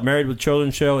email at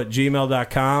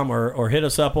marriedwithchildrenshow@gmail.com or hit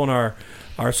us up on our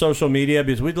social media,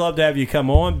 because we'd love to have you come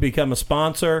on, become a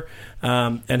sponsor,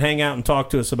 and hang out and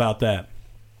talk to us about that.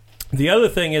 The other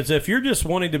thing is, if you're just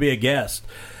wanting to be a guest,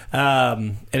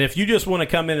 and if you just want to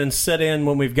come in and sit in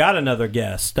when we've got another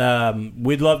guest,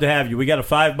 we'd love to have you. We got a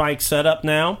 5-mic setup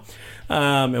now.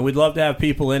 and we'd love to have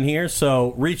people in here.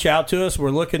 So reach out to us.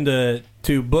 We're looking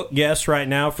to book guests right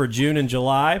now for June and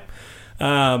July.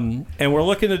 And we're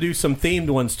looking to do some themed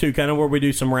ones too, kind of where we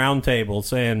do some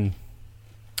roundtables and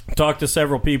talk to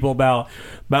several people about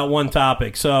one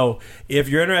topic. So if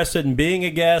you're interested in being a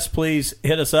guest, please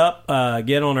hit us up,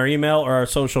 again, on our email or our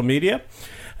social media.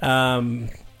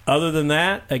 Other than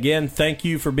that, again, thank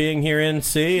you for being here,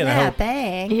 NC, and I hope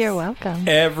thanks. You're welcome.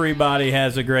 everybody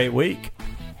has a great week.